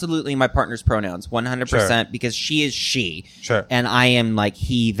 Absolutely, my partner's pronouns, 100%, Sure. because she is she. Sure. And I am like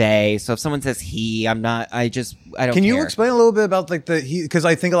he, they. So if someone says he, I'm not, I don't Can care. you explain a little bit about like because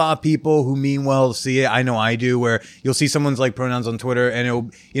I think a lot of people who mean well see it. I know I do, where you'll see someone's like pronouns on Twitter and it'll,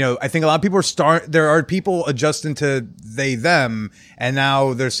 I think a lot of people there are people adjusting to they, them, and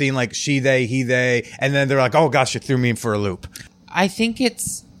now they're seeing like she, they, he, they, and then they're like, oh gosh, you threw me for a loop. I think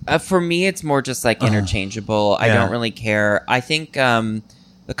it's, for me, it's more just like interchangeable. I don't really care. I think,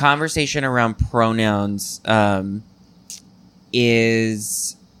 the conversation around pronouns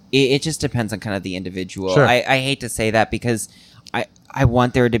is it just depends on kind of the individual. Sure. I hate to say that because I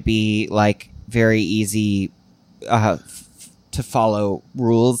want there to be like very easy to follow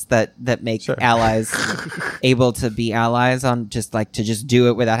rules that make allies able to be allies on just like to just do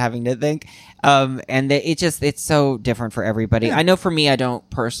it without having to think. And it's so different for everybody. Yeah. I know for me, I don't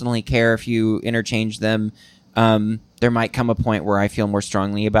personally care if you interchange them. There might come a point where I feel more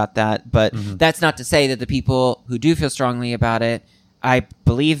strongly about that, but that's not to say that the people who do feel strongly about it, I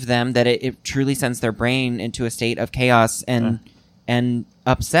believe them that it truly sends their brain into a state of chaos and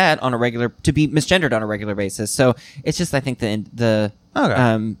upset on to be misgendered on a regular basis. So it's just, I think the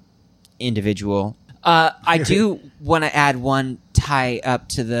individual. I do want to add one tie up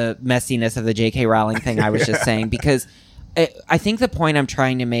to the messiness of the J.K. Rowling thing I was just saying, because I think the point I'm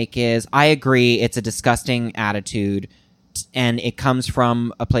trying to make is I agree it's a disgusting attitude and it comes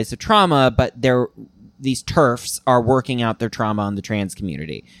from a place of trauma, but these TERFs are working out their trauma on the trans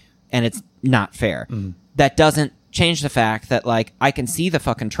community, and it's not fair. That doesn't change the fact that, like, I can see the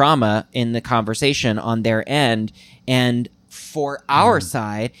fucking trauma in the conversation on their end, and for our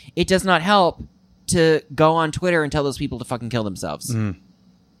side, it does not help to go on Twitter and tell those people to fucking kill themselves.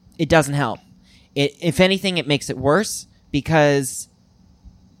 It doesn't help. If anything, it makes it worse, because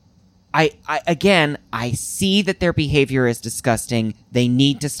I see that their behavior is disgusting. They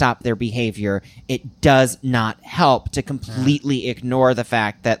need to stop their behavior. It does not help to completely ignore the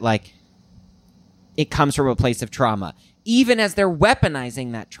fact that, like, it comes from a place of trauma. Even as they're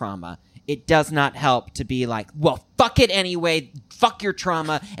weaponizing that trauma, it does not help to be like, well, fuck it anyway, fuck your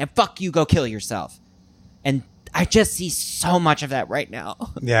trauma, and fuck you, go kill yourself. And I just see so much of that right now.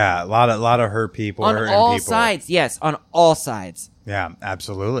 Yeah, a lot of hurt people. On all sides, yes, on all sides. Yeah,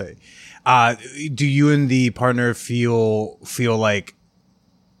 absolutely. Do you and the partner feel like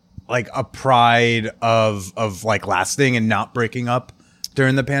a pride of like lasting and not breaking up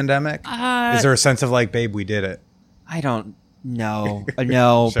during the pandemic? Is there a sense of like, babe, we did it? I don't know.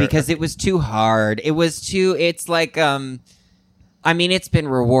 No, Sure. because it was too hard. It's like, I mean, it's been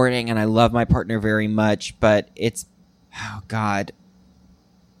rewarding and I love my partner very much, but oh God.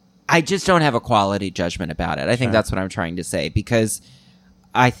 I just don't have a quality judgment about it. I think that's what I'm trying to say, because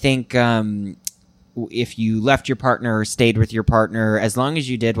I think if you left your partner or stayed with your partner, as long as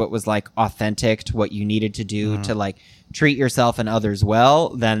you did what was like authentic to what you needed to do to like treat yourself and others well,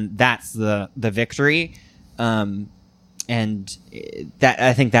 then that's the victory. And that,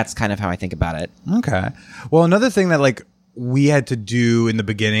 I think that's kind of how I think about it. Okay. Well, another thing that like we had to do in the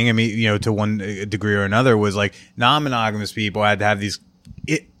beginning, I mean, you know, to one degree or another, was like non-monogamous people had to have these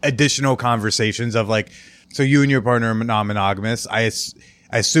additional conversations of like, so you and your partner are non-monogamous. I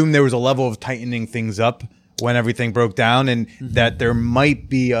assume there was a level of tightening things up when everything broke down, and that there might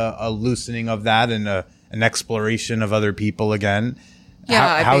be a loosening of that and an exploration of other people again.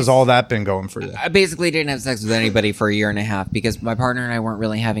 Yeah, how's all that been going for you? I basically didn't have sex with anybody for a year and a half because my partner and I weren't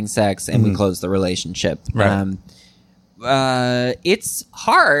really having sex, and we closed the relationship. Right. It's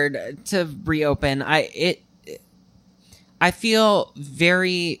hard to reopen. I feel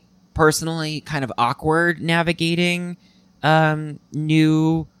very personally kind of awkward navigating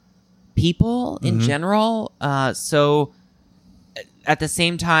new people in general. So at the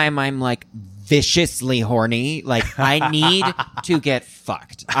same time, I'm like viciously horny. Like, I need to get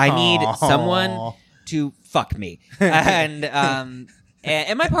fucked. I need someone to fuck me. And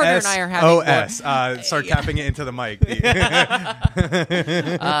my partner and I are having SOS. Start tapping it into the mic.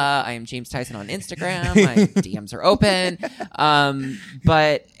 I am James Tison on Instagram. My DMs are open. And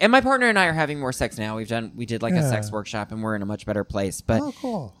my partner and I are having more sex now. We did like a sex workshop, and we're in a much better place. But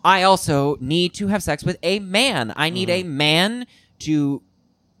cool. I also need to have sex with a man. I need a man to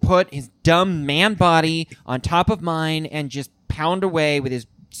put his dumb man body on top of mine and just pound away with his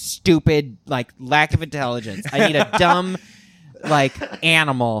stupid, like, lack of intelligence. I need a dumb, like,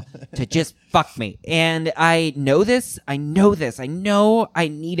 animal to just fuck me. And I know this. I know I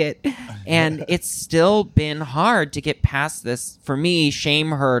need it. And it's still been hard to get past this, for me, shame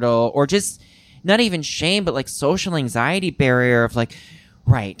hurdle, or just not even shame, but like social anxiety barrier of like,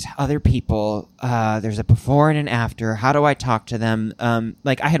 right, other people, there's a before and an after. How do I talk to them?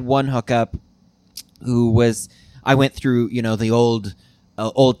 Like, I had one hookup I went through, you know, the old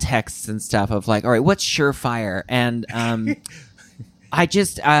texts and stuff of like, all right, what's surefire? And I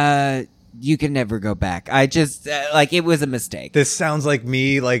just, you can never go back. I just, like, it was a mistake. This sounds like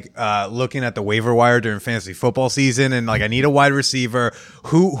me, like, looking at the waiver wire during fantasy football season, and like, I need a wide receiver.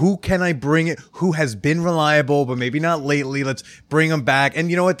 Who can I bring it? Who has been reliable, but maybe not lately? Let's bring them back.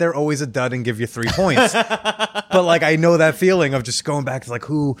 And you know what? They're always a dud and give you 3 points. But like, I know that feeling of just going back to like,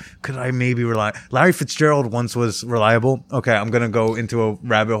 who could I maybe rely? Larry Fitzgerald once was reliable. Okay, I'm gonna go into a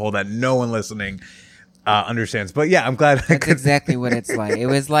rabbit hole that no one listening understands. But yeah, I'm glad. That's exactly what it's like. It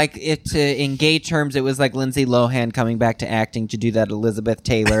was like, in gay terms, it was like Lindsay Lohan coming back to acting to do that Elizabeth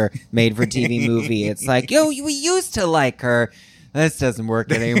Taylor made for TV movie. It's like, yo, we used to like her. This doesn't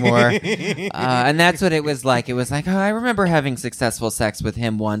work anymore. And that's what it was like. It was like, oh, I remember having successful sex with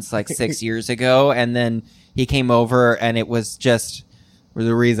him once, like 6 years ago. And then he came over, and it was just for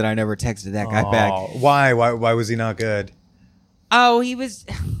the reason I never texted that guy back. Why was he not good? Oh, he was...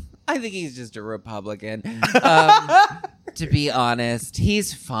 I think he's just a Republican. To be honest,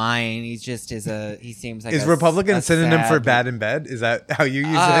 he's fine. He seems like Is Republican a synonym for sad- bad in bed? Is that how you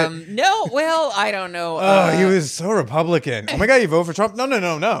use it? No, well, I don't know. Oh, he was so Republican. Oh my God, you vote for Trump? No.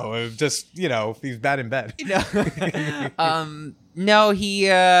 It was just, he's bad in bed. No,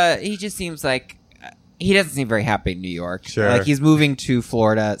 he just seems like he doesn't seem very happy in New York. Sure. Like he's moving to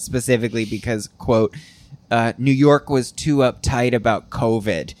Florida specifically because, quote, New York was too uptight about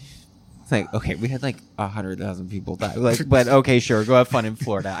COVID. It's like, okay, we had like 100,000 people die. Like, but okay, sure, go have fun in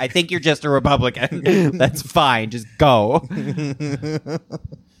Florida. I think you're just a Republican. That's fine. Just go.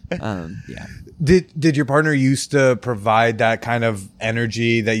 Yeah. Did your partner used to provide that kind of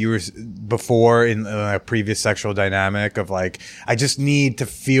energy that you were before in a previous sexual dynamic of like, I just need to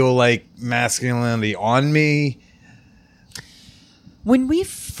feel like masculinity on me? When we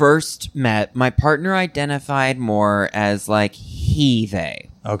first met, my partner identified more as like he, they.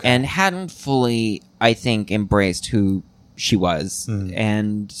 Okay. And hadn't fully, I think, embraced who she was.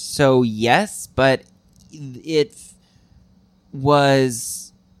 And so, yes, but it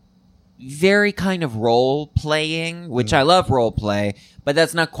was very kind of role playing, which I love role play, but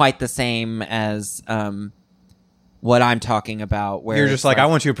that's not quite the same as what I'm talking about. Where You're just like, I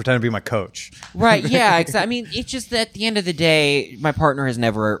want you to pretend to be my coach. Right, yeah, exactly. I mean, it's just that at the end of the day, my partner has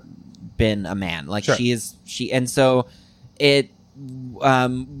never been a man. Like, Sure. and so it,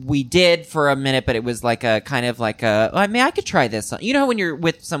 we did for a minute, but it was like a kind of like I mean, I could try this on. You know, when you're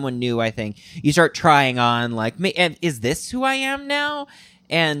with someone new, I think you start trying on, like, is this who I am now?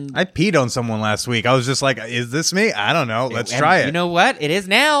 And I peed on someone last week. I was just like, is this me? I don't know. Let's try it. You know what? It is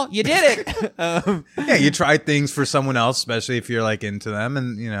now. You did it. Yeah, you try things for someone else, especially if you're like into them,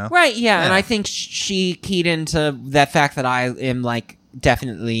 and Right, yeah. And I think she keyed into that fact that I am like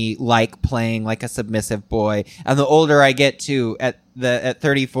definitely like playing like a submissive boy. And the older I get to at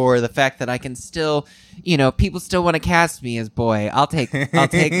 34, the fact that I can still, people still want to cast me as boy. I'll take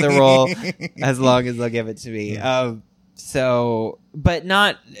the role as long as they'll give it to me. So, but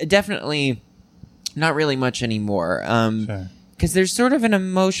definitely not really much anymore. Sure. Because there's sort of an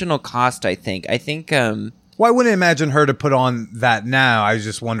emotional cost, I think. Well, I wouldn't imagine her to put on that now. I was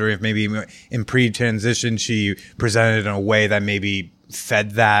just wondering if maybe in pre-transition she presented in a way that maybe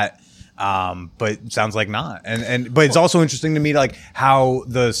fed that, but it sounds like not. But it's also interesting to me like how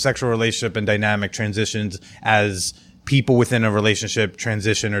the sexual relationship and dynamic transitions as people within a relationship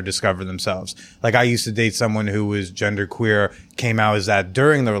transition or discover themselves. Like I used to date someone who was genderqueer, came out as that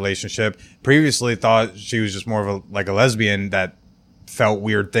during the relationship. Previously thought she was just more of a lesbian that felt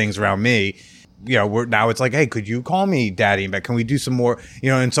weird things around me. Now it's like, hey, could you call me daddy? But can we do some more?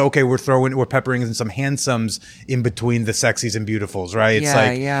 And so, okay, we're peppering in some handsomes in between the sexies and beautifuls, right? It's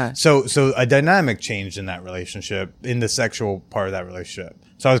yeah. So a dynamic changed in that relationship, in the sexual part of that relationship.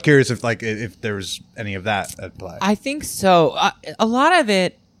 So I was curious if there was any of that at play. I think so. A lot of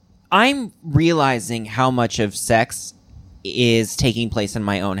it, I'm realizing how much of sex is taking place in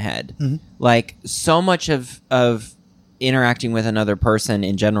my own head. Mm-hmm. Like so much of interacting with another person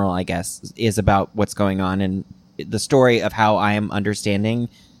in general, I guess, is about what's going on and the story of how I am understanding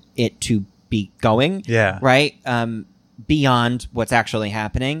it to be going. Yeah. Right? Beyond what's actually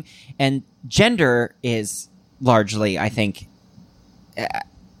happening. And gender is largely, I think,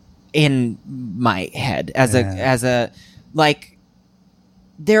 in my head as a like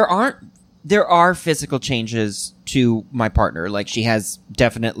there are physical changes to my partner. Like she has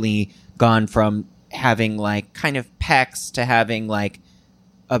definitely gone from having like kind of pecs to having like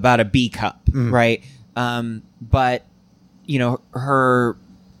about a B cup, right? But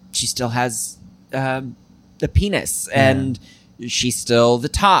she still has the penis and she's still the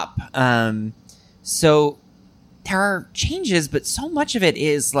top. So there are changes, but so much of it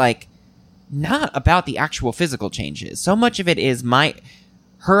is like not about the actual physical changes. So much of it is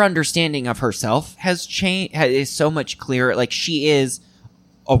her understanding of herself has changed, is so much clearer. Like she is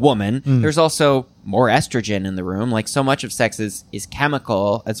a woman. There's also more estrogen in the room. Like so much of sex is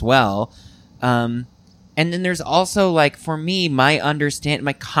chemical as well. And then there's also like for me, my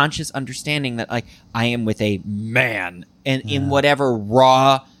conscious understanding that like I am with a man and in whatever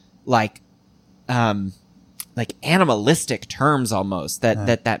raw, like animalistic terms almost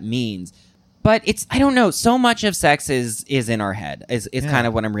that means. But I don't know, so much of sex is in our head is kind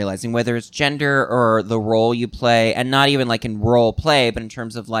of what I'm realizing, whether it's gender or the role you play, and not even like in role play, but in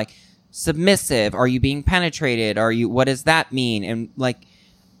terms of like submissive, are you being penetrated? What does that mean? And like,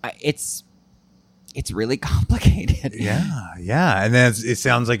 it's really complicated. Yeah. And then it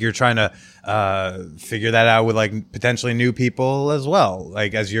sounds like you're trying to figure that out with like potentially new people as well.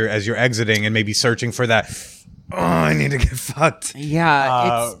 Like as you're exiting and maybe searching for that I need to get fucked.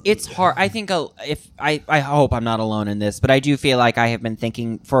 Yeah, it's hard. I think if I hope I'm not alone in this, but I do feel like I have been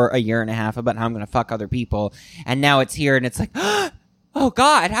thinking for a year and a half about how I'm going to fuck other people, and now it's here, and it's like, oh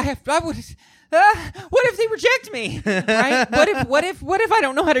God, I would. What if they reject me? Right? What if I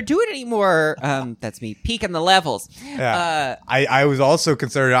don't know how to do it anymore? That's me peaking the levels. Yeah. I was also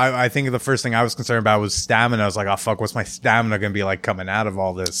concerned. I think the first thing I was concerned about was stamina. I was like, oh fuck, what's my stamina gonna be like coming out of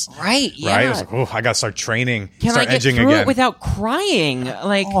all this? Right. Yeah. Right. I was like, oh, I gotta start training. Can start I get edging through again it without crying?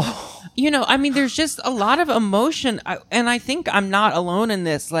 Like, I mean, there's just a lot of emotion, and I think I'm not alone in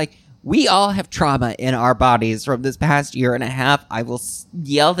this. Like, we all have trauma in our bodies from this past year and a half. I will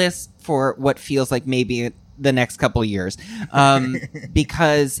yell this for what feels like maybe the next couple of years,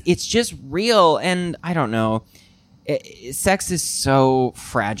 because it's just real. And I don't know, sex is so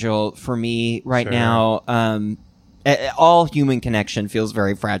fragile for me right now. All human connection feels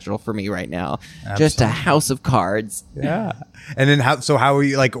very fragile for me right now. Absolutely. Just a house of cards. Yeah. And then how are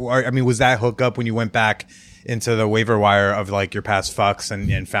you, like, I mean, was that hookup when you went back into the waiver wire of like your past fucks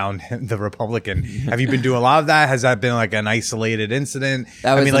and found the Republican? Have you been doing a lot of that? Has that been like an isolated incident?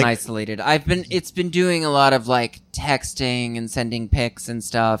 That was isolated. It's been doing a lot of like texting and sending pics and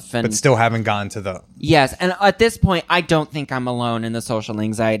stuff, and but still haven't gotten to the. Yes, and at this point, I don't think I'm alone in the social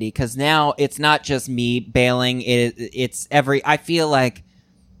anxiety, because now it's not just me bailing. It's I feel like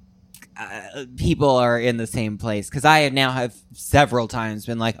people are in the same place, because I now have several times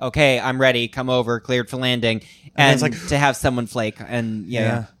been like, okay, I'm ready, come over, cleared for landing, and it's like, to have someone flake, and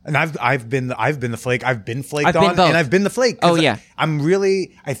yeah. And I've been the flake. I've been flaked I've been on, both. and I've been the flake. Oh yeah,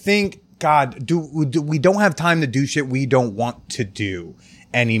 I think God, we don't have time to do shit we don't want to do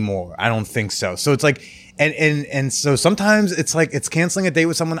anymore. I don't think so. So it's like. And so sometimes it's like it's canceling a date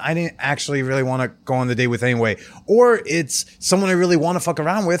with someone I didn't actually really want to go on the date with anyway. Or it's someone I really want to fuck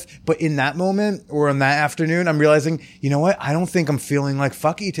around with. But in that moment or in that afternoon, I'm realizing, you know what? I don't think I'm feeling like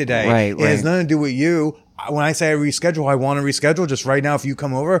fucky today. Right. It has nothing to do with you. When I say I reschedule, I want to reschedule. Just right now, if you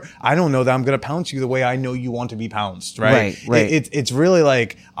come over, I don't know that I'm going to pounce you the way I know you want to be pounced, right? Right. It's really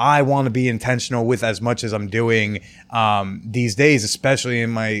like I want to be intentional with as much as I'm doing these days, especially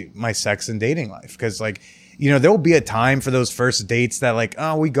in my sex and dating life. Because like, there will be a time for those first dates that like,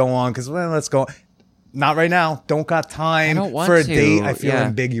 oh, we go on because let's go. Not right now. Don't got time for a date I feel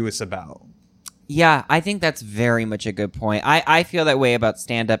ambiguous about. Yeah, I think that's very much a good point. I feel that way about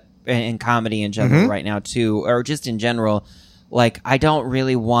stand-up and comedy in general right now too, or just in general. Like, I don't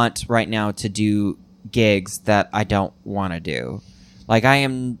really want right now to do gigs that I don't want to do. Like,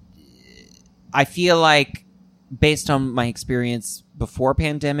 I feel like, based on my experience before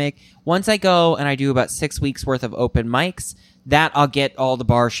pandemic, once I go and I do about 6 weeks worth of open mics, that I'll get all the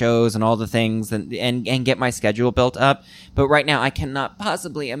bar shows and all the things and get my schedule built up. But right now I cannot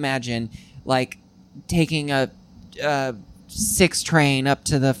possibly imagine like taking a 6 train up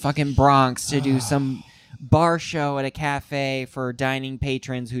to the fucking Bronx to do some bar show at a cafe for dining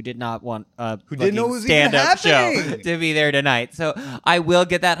patrons who did not want who didn't know it was stand-up show to be there tonight. So I will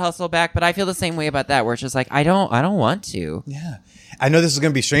get that hustle back, but I feel the same way about that, where it's just like I don't want to. Yeah. I know this is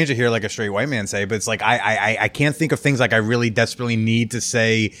going to be strange to hear like a straight white man say, but it's like I can't think of things like I really desperately need to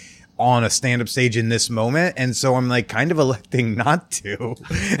say on a stand-up stage in this moment, and so I'm like kind of electing not to.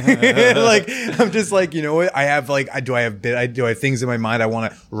 Like I'm just like, you know what, I have like do I have things in my mind I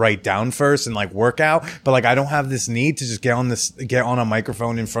want to write down first and like work out, but like I don't have this need to just get on a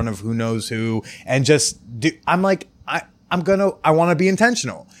microphone in front of who knows who and just do. I'm like I want to be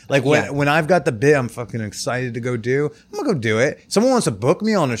intentional. Like when I've got the bit I'm fucking excited to go do, I'm gonna go do it. Someone wants to book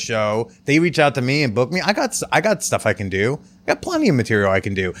me on a show, they reach out to me and book me. I got stuff I can do. I got plenty of material I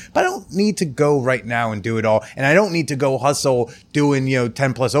can do, but I don't need to go right now and do it all. And I don't need to go hustle doing,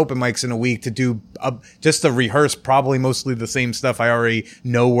 10 plus open mics in a week to do just to rehearse probably mostly the same stuff I already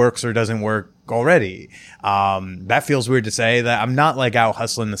know works or doesn't work already. That feels weird to say that I'm not like out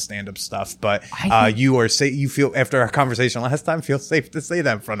hustling the stand-up stuff, but you feel after our conversation last time, feel safe to say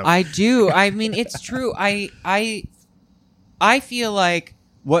that in front of me. I do. I mean, it's true. I feel like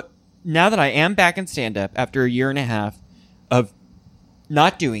now that I am back in stand-up after a year and a half of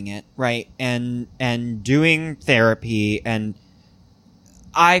not doing it, right, and doing therapy, and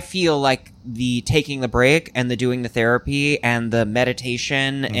I feel like the taking the break and the doing the therapy and the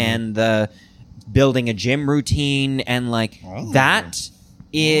meditation and the building a gym routine and like that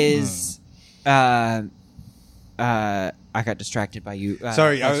is I got distracted by you.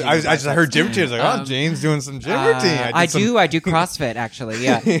 Sorry, I just heard gym routine. I was like, oh, James doing some gym routine. I do CrossFit actually.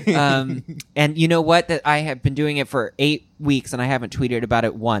 Yeah. And you know what? That I have been doing it for 8 weeks and I haven't tweeted about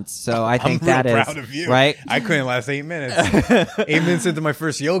it once. So I think I'm real that proud is of you. Right. I couldn't last 8 minutes. 8 minutes into my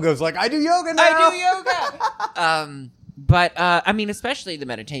first yoga, I was like, I do yoga now. I do yoga. But I mean, especially the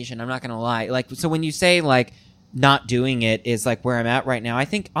meditation. I'm not gonna lie. Like, so when you say like not doing it is like where I'm at right now, I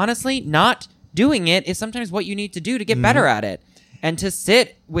think honestly, not doing it is sometimes what you need to do to get better at it. And to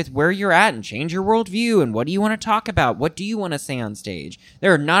sit with where you're at and change your worldview and what do you want to talk about? What do you want to say on stage?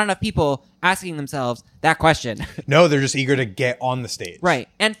 There are not enough people asking themselves that question. No, they're just eager to get on the stage. Right.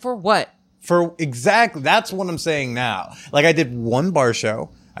 And for what? For exactly, that's what I'm saying now. Like I did one bar show.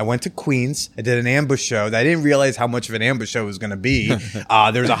 I went to Queens. I did an ambush show that I didn't realize how much of an ambush show it was going to be.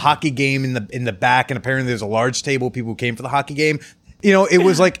 There was a hockey game in the back, and apparently there's a large table of people who came for the hockey game. You know, it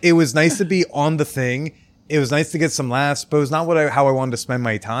was like, it was nice to be on the thing. It was nice to get some laughs, but it was not how I wanted to spend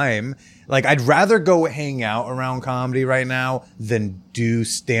my time. Like, I'd rather go hang out around comedy right now than do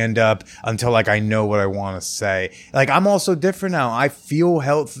stand up until like I know what I want to say. Like, I'm also different now. I feel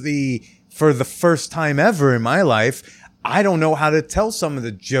healthy for the first time ever in my life. I don't know how to tell some of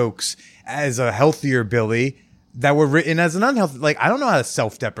the jokes as a healthier Billy that were written as an unhealthy. Like, I don't know how to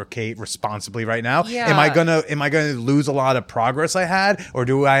self-deprecate responsibly right now. Yeah. Am I gonna lose a lot of progress I had, or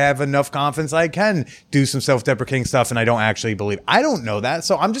do I have enough confidence I can do some self-deprecating stuff and I don't actually believe? I don't know that,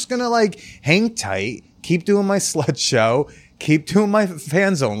 so I'm just gonna like hang tight, keep doing my slut show, keep doing my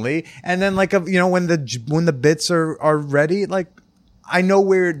fans only, and then like when the bits are ready, like I know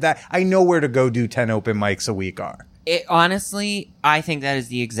where to go do 10 open mics a week are. Honestly, I think that is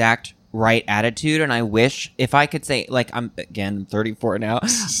the exact right attitude, and I wish if I could say, like, I'm 34 now,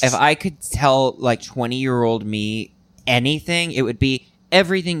 if I could tell like 20-year-old me anything, it would be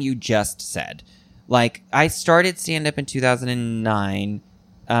everything you just said. Like, I started stand-up in 2009,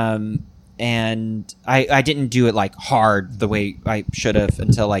 and I didn't do it like hard the way I should have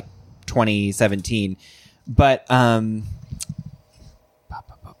until like 2017, but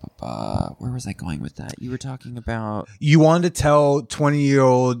where was I going with that? You were talking about... You wanted to tell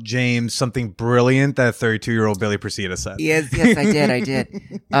 20-year-old James something brilliant that 32-year-old Billy Procida said. Yes, I did.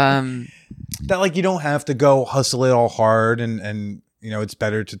 That like you don't have to go hustle it all hard and you know, it's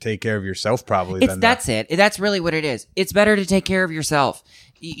better to take care of yourself probably. That's it. That's really what it is. It's better to take care of yourself.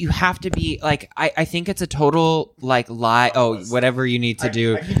 You have to be like, I think it's a total like lie. Oh, whatever you need to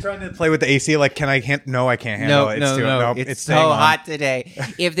do. I keep trying to play with the AC. Like, can I can't? No, I can't handle it. No. It's so hot today.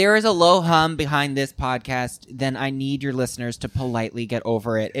 If there is a low hum behind this podcast, then I need your listeners to politely get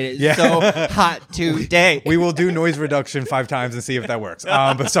over it. It is so hot today. We will do noise reduction 5 times and see if that works.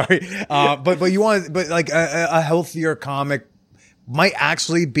 But sorry. But like a healthier comic might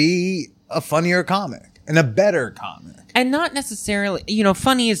actually be a funnier comic and a better comic. And not necessarily,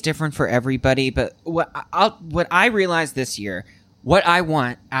 funny is different for everybody, but what I realized this year, what I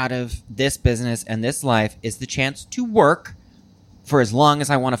want out of this business and this life is the chance to work for as long as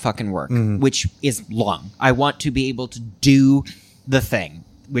I want to fucking work, which is long. I want to be able to do the thing,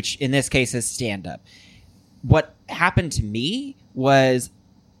 which in this case is stand up. What happened to me was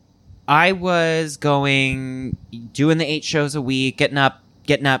I was doing the 8 shows a week, getting up.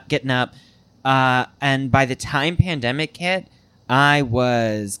 And by the time pandemic hit, I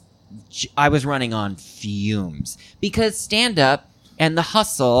was running on fumes because stand-up and the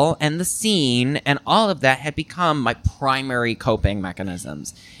hustle and the scene and all of that had become my primary coping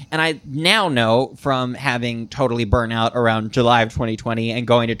mechanisms. And I now know from having totally burnt out around July of 2020 and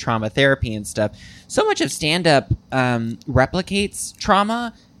going to trauma therapy and stuff, so much of stand-up replicates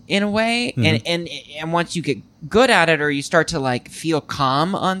trauma in a way. And once you get good at it or you start to like feel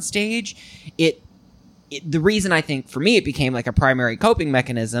calm on stage, the reason I think for me it became like a primary coping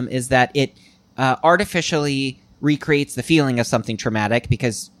mechanism is that it artificially recreates the feeling of something traumatic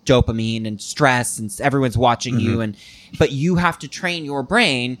because dopamine and stress and everyone's watching you, but you have to train your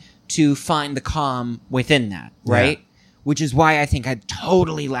brain to find the calm within that, right? Yeah. Which is why I think I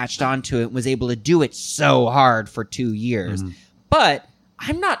totally latched onto it and was able to do it so hard for 2 years. But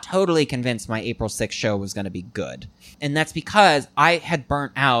I'm not totally convinced my April 6th show was going to be good. And that's because I had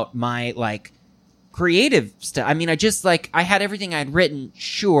burnt out my like creative stuff. I mean, I had everything I'd written,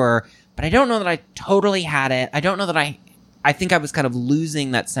 sure, but I don't know that I totally had it. I don't know that I think I was kind of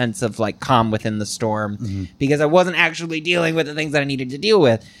losing that sense of like calm within the storm because I wasn't actually dealing with the things that I needed to deal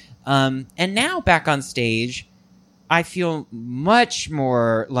with. And now back on stage, I feel much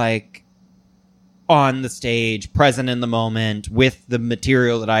more like on the stage, present in the moment with the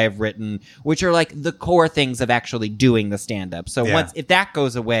material that I have written, which are like the core things of actually doing the stand-up. So if that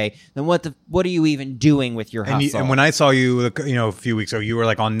goes away, then what are you even doing with your hustle? And when I saw you, a few weeks ago, you were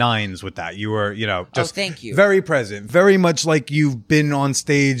like on nines with that. You were, just thank you. Very present, very much like you've been on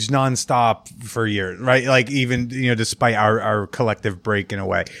stage nonstop for years, right? Like even, despite our collective break in a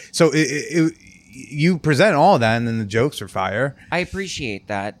way. So you present all that, and then the jokes are fire. I appreciate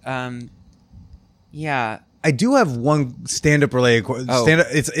that. Yeah. I do have one stand-up related question.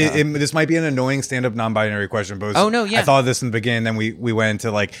 This might be an annoying stand-up non-binary question, but I thought of this in the beginning. Then we went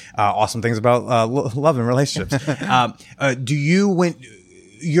into like awesome things about love and relationships. Do you when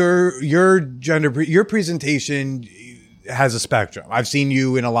your gender your presentation has a spectrum? I've seen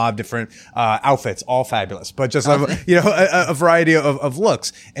you in a lot of different outfits, all fabulous, but just a variety of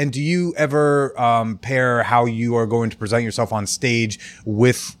looks. And do you ever pair how you are going to present yourself on stage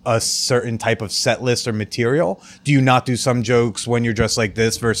with a certain type of set list or material? Do you not do some jokes when you're dressed like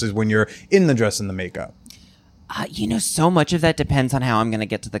this versus when you're in the dress and the makeup? So much of that depends on how I'm going to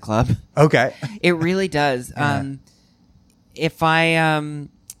get to the club. Okay. It really does. Yeah. If I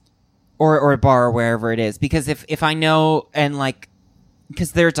or a bar or wherever it is, because if I know, and like,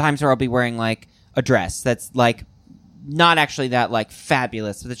 because there are times where I'll be wearing like a dress that's like not actually that like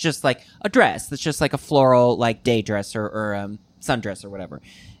fabulous, but it's just like a dress that's just like a floral like day dress or sundress or whatever.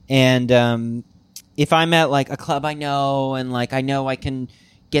 And if I'm at like a club I know, and like I know I can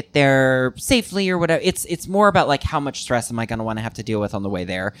get there safely or whatever, it's more about like how much stress am I going to want to have to deal with on the way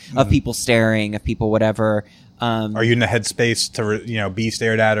there, of people staring, of people whatever. Are you in the headspace to be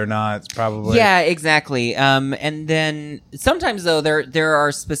stared at or not? It's probably. Yeah, exactly. And then sometimes though there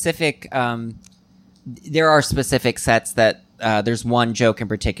are specific sets that there's one joke in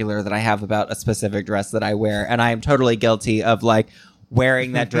particular that I have about a specific dress that I wear, and I am totally guilty of like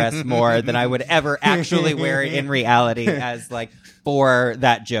wearing that dress more than I would ever actually wear it in reality as like for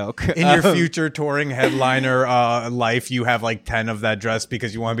that joke. In your future touring headliner life, you have like 10 of that dress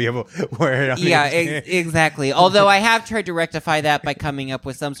because you want to be able to wear it on exactly. Although I have tried to rectify that by coming up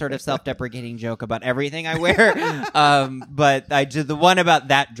with some sort of self-deprecating joke about everything I wear. But the one about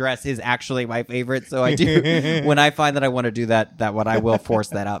that dress is actually my favorite. So I do, when I find that I want to do that one, I will force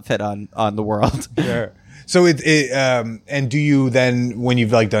that outfit on the world. Sure. So and do you then, when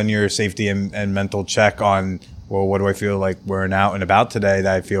you've like done your safety and mental check on, well, what do I feel like wearing out and about today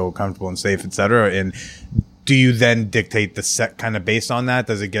that I feel comfortable and safe, et cetera, and do you then dictate the set kind of based on that?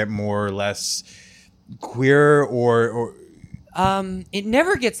 Does it get more or less queer or? It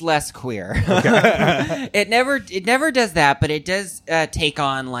never gets less queer. Okay. It never does that, but it does take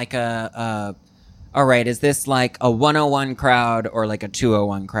on like all right, is this like a 101 crowd or like a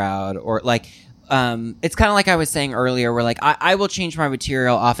 201 crowd, or like it's kind of like I was saying earlier, where like I will change my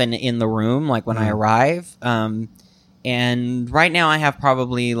material often in the room, like when I arrive. And right now I have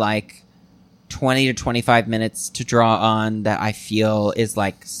probably like 20 to 25 minutes to draw on that I feel is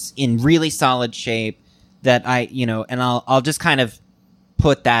like in really solid shape, that and I'll just kind of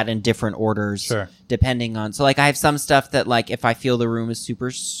put that in different orders. Sure. Depending on, so like I have some stuff that like if I feel the room is super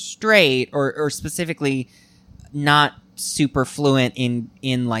straight or specifically not super fluent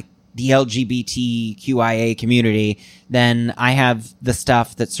in like the LGBTQIA community, then I have the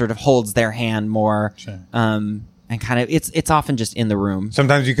stuff that sort of holds their hand more. Sure. And kind of it's often just in the room.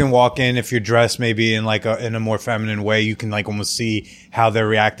 Sometimes you can walk in, if you're dressed maybe in like in a more feminine way, you can like almost see how they're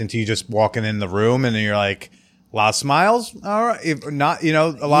reacting to you just walking in the room, and then you're like, a lot of smiles, all right. If not, a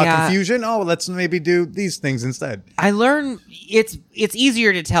lot of confusion. Oh, let's maybe do these things instead. I learn it's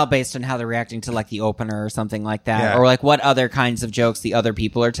easier to tell based on how they're reacting to like the opener or something like that, or like what other kinds of jokes the other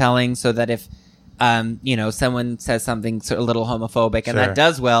people are telling. So that if someone says something a little homophobic and that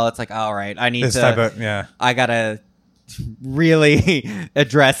does well, it's like, all right, I need I gotta really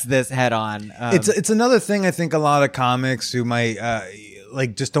address this head on. It's another thing I think a lot of comics who might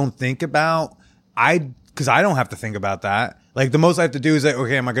just don't think about. Because I don't have to think about that. Like the most I have to do is like,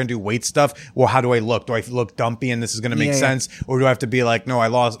 okay, am I going to do weight stuff? Well, how do I look? Do I look dumpy and this is going to make sense? Or do I have to be like, no, I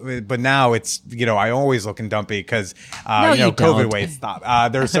lost? But now it's, I always looking dumpy because, COVID weight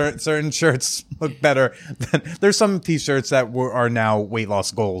stop. There are certain shirts look better. There's some t-shirts that are now weight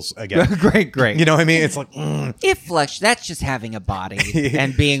loss goals again. Great. You know what I mean? It's like, If flesh, that's just having a body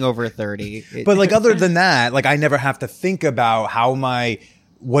and being over 30. But like other than that, like I never have to think about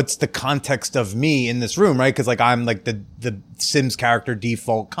what's the context of me in this room, right? Because like I'm like the Sims character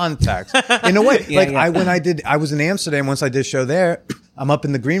default context in a way. I was in Amsterdam once. I did a show there. I'm up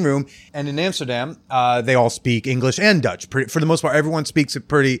in the green room, and in Amsterdam, they all speak English and Dutch. For the most part, everyone speaks it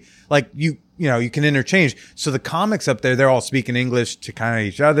pretty like you you can interchange. So the comics up there, they're all speaking English to kind of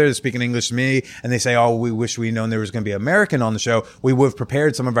each other, speaking English to me. And they say, oh, we wish we'd known there was going to be an American on the show. We would have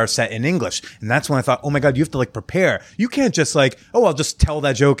prepared some of our set in English. And that's when I thought, oh my God, you have to like prepare. You can't just like, oh, I'll just tell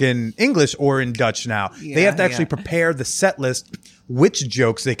that joke in English or in Dutch now. They have to actually prepare the set list, which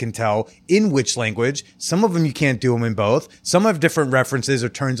jokes they can tell in which language. Some of them you can't do them in both. Some have different references or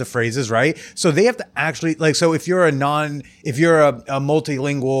turns of phrases, right? So they have to actually like, so if you're a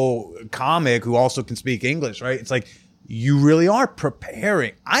multilingual comic who also can speak English, right? It's like, you really are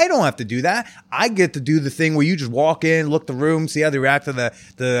preparing. I don't have to do that. I get to do the thing where you just walk in, look the room, see how they react to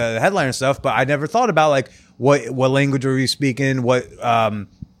the headline and stuff. But I never thought about like, what language are we speaking? What,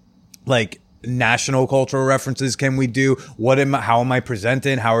 like, national cultural references can we do? How am I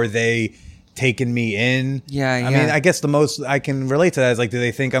presenting? How are they taking me in? I mean, I guess the most I can relate to that is like, do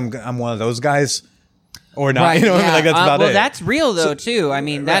they think I'm one of those guys or not? Right, you know what I mean? Like, that's about it. Well, that's real though too. I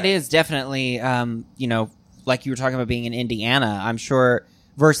mean, that is definitely like you were talking about being in Indiana, I'm sure,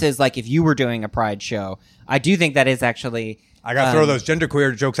 versus like if you were doing a Pride show. I do think that is actually I got to throw those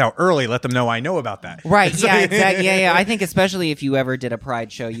genderqueer jokes out early, let them know I know about that. Right, yeah, exactly. Yeah. I think especially if you ever did a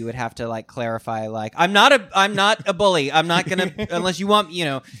Pride show, you would have to like clarify like I'm not a bully. I'm not going to unless you want,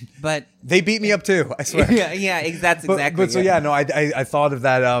 but they beat me up too, I swear. That's exactly. But so I thought of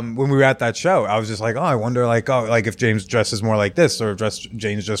that when we were at that show. I was just like, oh, I wonder like if James dresses more like this or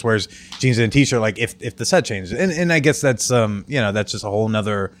James just wears jeans and a t-shirt, like if the set changes. And I guess that's that's just a whole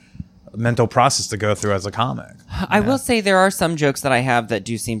nother mental process to go through as a comic. I will say there are some jokes that I have that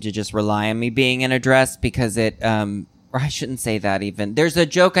do seem to just rely on me being in a dress because it or I shouldn't say that even. There's a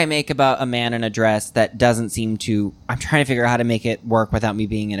joke I make about a man in a dress that doesn't seem to I'm trying to figure out how to make it work without me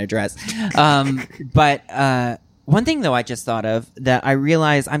being in a dress. But one thing though I just thought of that I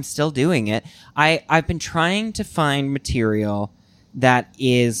realize I'm still doing it. I've been trying to find material that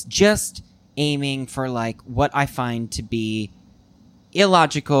is just aiming for like what I find to be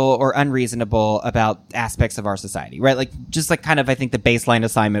illogical or unreasonable about aspects of our society, right? Like just like kind of, I think the baseline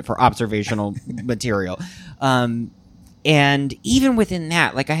assignment for observational material. And even within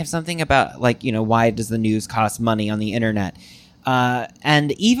that, like I have something about like, why does the news cost money on the internet?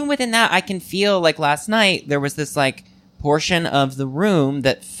 And even within that, I can feel like last night there was this like portion of the room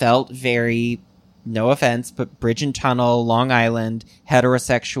that felt very, no offense, but bridge and tunnel, Long Island,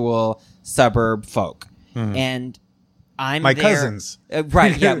 heterosexual suburb folk. Mm-hmm. And I'm my there, cousins.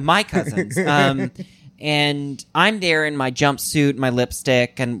 Right, yeah, my cousins. And I'm there in my jumpsuit, my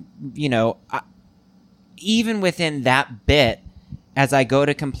lipstick, and, even within that bit, as I go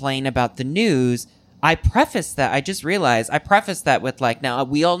to complain about the news, I preface that with like, now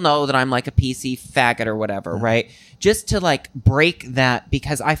we all know that I'm like a PC faggot or whatever, right? Just to like break that,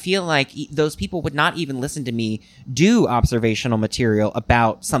 because I feel like those people would not even listen to me do observational material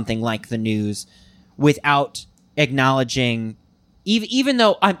about something like the news without acknowledging, even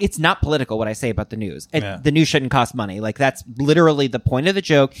though it's not political what I say about the news. The news shouldn't cost money. Like that's literally the point of the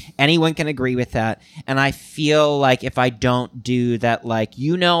joke. Anyone can agree with that. And I feel like if I don't do that, like,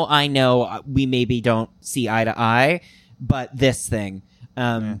 I know we maybe don't see eye to eye, but this thing.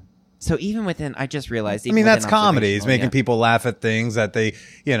 So even within, I just realized. I mean, that's comedy. It's making people laugh at things that they,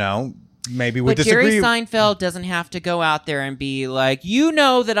 maybe would disagree. But Jerry Seinfeld doesn't have to go out there and be like,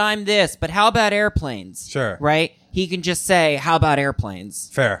 that I'm this, but how about airplanes? Sure. Right? He can just say, how about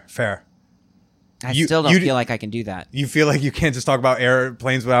airplanes? Fair. I still don't feel like I can do that. You feel like you can't just talk about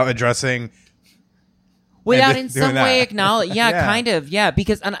airplanes without addressing... Without in some way acknowledge... Yeah, kind of. Yeah,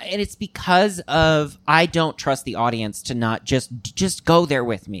 because... And it's because of... I don't trust the audience to not just go there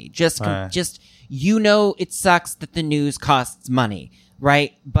with me. Just it sucks that the news costs money.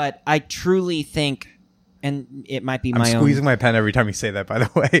 Right? But I truly think, and it might be I'm my own... squeezing my pen every time you say that, by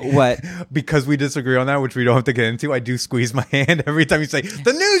the way. What? Because we disagree on that, which we don't have to get into. I do squeeze my hand every time you say,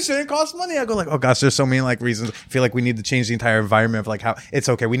 the news shouldn't cost money. I go like, oh gosh, there's so many like reasons. I feel like we need to change the entire environment of like how it's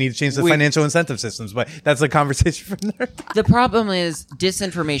okay. We need to change the financial incentive systems, but that's a conversation from there. The problem is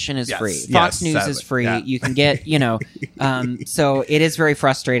disinformation is free. Fox News is free. Yeah. You can get, so it is very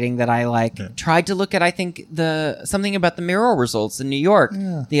frustrating that I tried to look at, I think something about the mayoral results in New York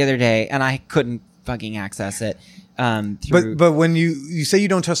the other day, and I couldn't fucking access it. But when you say you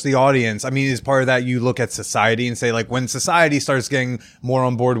don't trust the audience, I mean, is part of that you look at society and say like, when society starts getting more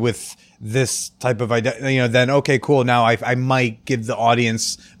on board with this type of idea, then okay, cool. Now I might give the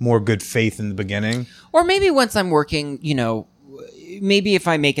audience more good faith in the beginning. Or maybe once I'm working, maybe if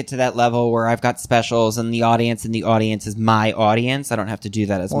I make it to that level where I've got specials and the audience is my audience, I don't have to do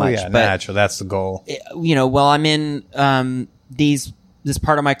that as much. Yeah, but natural. That's the goal. While I'm in this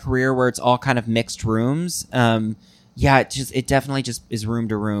part of my career where it's all kind of mixed rooms. It definitely just is room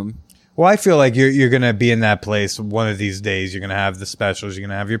to room. Well, I feel like you're gonna be in that place one of these days. You're gonna have the specials. You're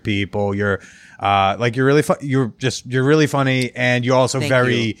gonna have your people. You're you're really you're really funny, and you're also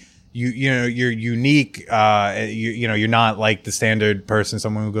Thank you. You know, you're unique. You're not like the standard person,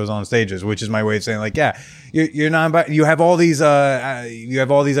 someone who goes on stages, which is my way of saying like, yeah, you're not. You have all these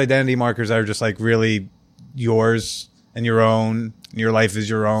identity markers that are just like really yours and your own. Your life is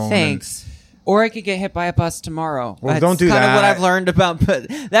your own. Thanks. Or I could get hit by a bus tomorrow. Well, That's don't do kind that. of what I've learned about, but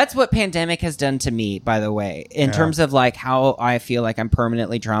that's what pandemic has done to me, by the way, in terms of like how I feel like I'm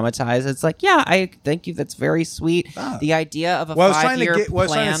permanently traumatized. It's like, yeah, I thank you. That's very sweet. The idea of a 5-year plan what I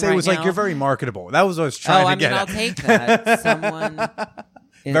was trying to say right was like, now- you're very marketable. That was what I was trying to get I'll at. take that. Someone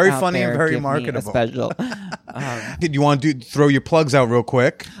is Very out funny and there, very give me a marketable. special. Did you want to throw your plugs out real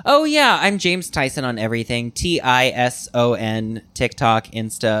quick? Oh yeah, I'm James Tison on everything. Tison, TikTok,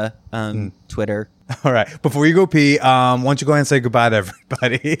 Insta, Twitter. All right. Before you go pee, why don't you go ahead and say goodbye to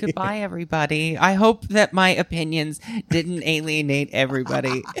everybody? Goodbye, everybody. I hope that my opinions didn't alienate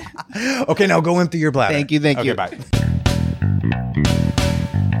everybody. Okay, now go empty your bladder. Thank you, thank Okay, you. bye.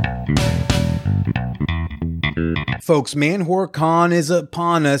 Folks, Man Whore Con is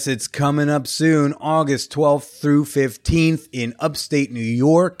upon us. It's coming up soon, August 12th through 15th in upstate New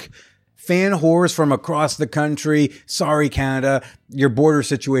York. Fan whores from across the country. Sorry, Canada, your border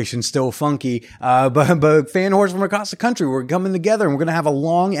situation's still funky. But fan whores from across the country, we're coming together and we're going to have a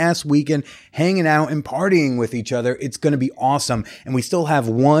long ass weekend hanging out and partying with each other. It's going to be awesome. And we still have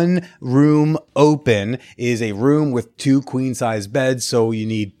one room open. It is a room with 2 queen size beds. So you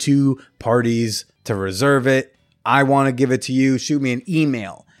need 2 parties to reserve it. I want to give it to you. Shoot me an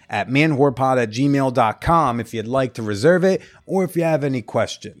email at manwhorepod@gmail.com if you'd like to reserve it or if you have any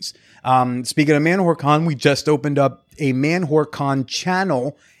questions. Speaking of Man Whore Con, we just opened up a Man Whore Con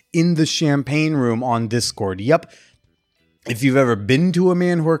channel in the Champagne Room on Discord. Yep. If you've ever been to a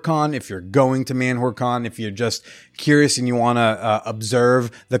Man Whore Con, if you're going to Man Whore Con, if you're just curious and you want to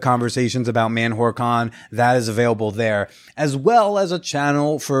observe the conversations about Man Whore Con, that is available there, as well as a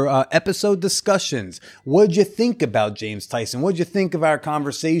channel for episode discussions. What'd you think about James Tison? What'd you think of our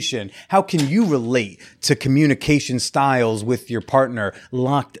conversation? How can you relate to communication styles with your partner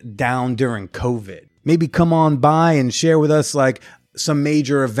locked down during COVID? Maybe come on by and share with us like some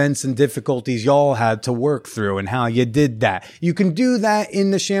major events and difficulties y'all had to work through and how you did that. You can do that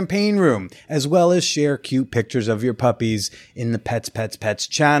in the Champagne Room, as well as share cute pictures of your puppies in the Pets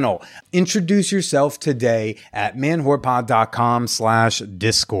channel. Introduce yourself today at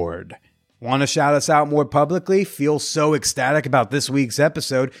manwhorepod.com/Discord. Want to shout us out more publicly? Feel so ecstatic about this week's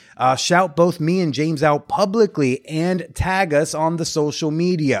episode? Shout both me and James out publicly and tag us on the social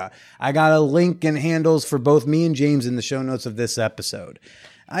media. I got a link and handles for both me and James in the show notes of this episode.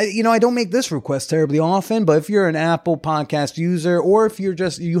 I don't make this request terribly often, but if you're an Apple Podcast user or if you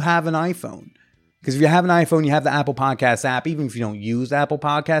have an iPhone, because if you have an iPhone, you have the Apple Podcast app. Even if you don't use the Apple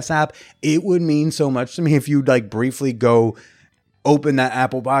Podcast app, it would mean so much to me if you'd like briefly go open that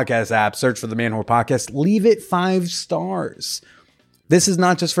Apple Podcast app, search for the Man Whore Podcast, leave it 5 stars. This is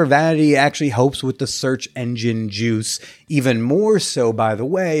not just for vanity. It actually helps with the search engine juice. Even more so, by the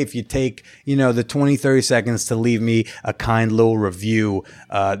way, if you take, the 20, 30 seconds to leave me a kind little review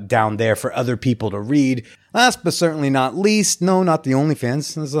down there for other people to read. Last but certainly not least, no, not the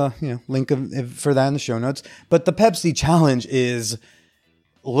OnlyFans. There's a link for that in the show notes. But the Pepsi Challenge is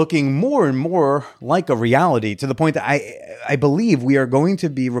looking more and more like a reality, to the point that I believe we are going to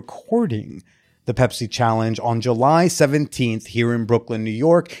be recording the Pepsi Challenge on July 17th here in Brooklyn, New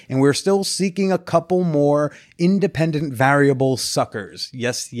York, and we're still seeking a couple more independent variable suckers.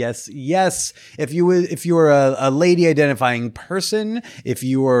 Yes. If you are a lady identifying person, if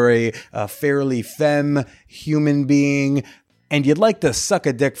you are a fairly femme human being, and you'd like to suck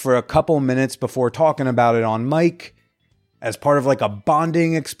a dick for a couple minutes before talking about it on mic, as part of like a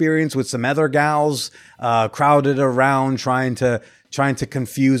bonding experience with some other gals crowded around trying to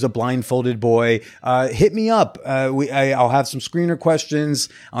confuse a blindfolded boy, hit me up. I'll have some screener questions.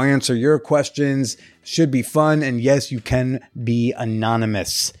 I'll answer your questions. Should be fun. And yes, you can be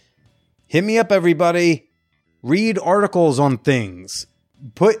anonymous. Hit me up, everybody. Read articles on things.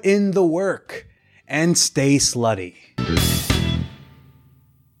 Put in the work. And stay slutty.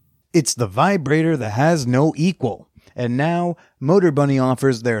 It's the vibrator that has no equal. And now, Motor Bunny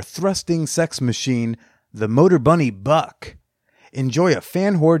offers their thrusting sex machine, the Motor Bunny Buck. Enjoy a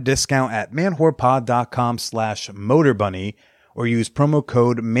fan whore discount at manwhorepod.com/motorbunny or use promo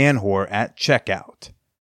code manwhore at checkout.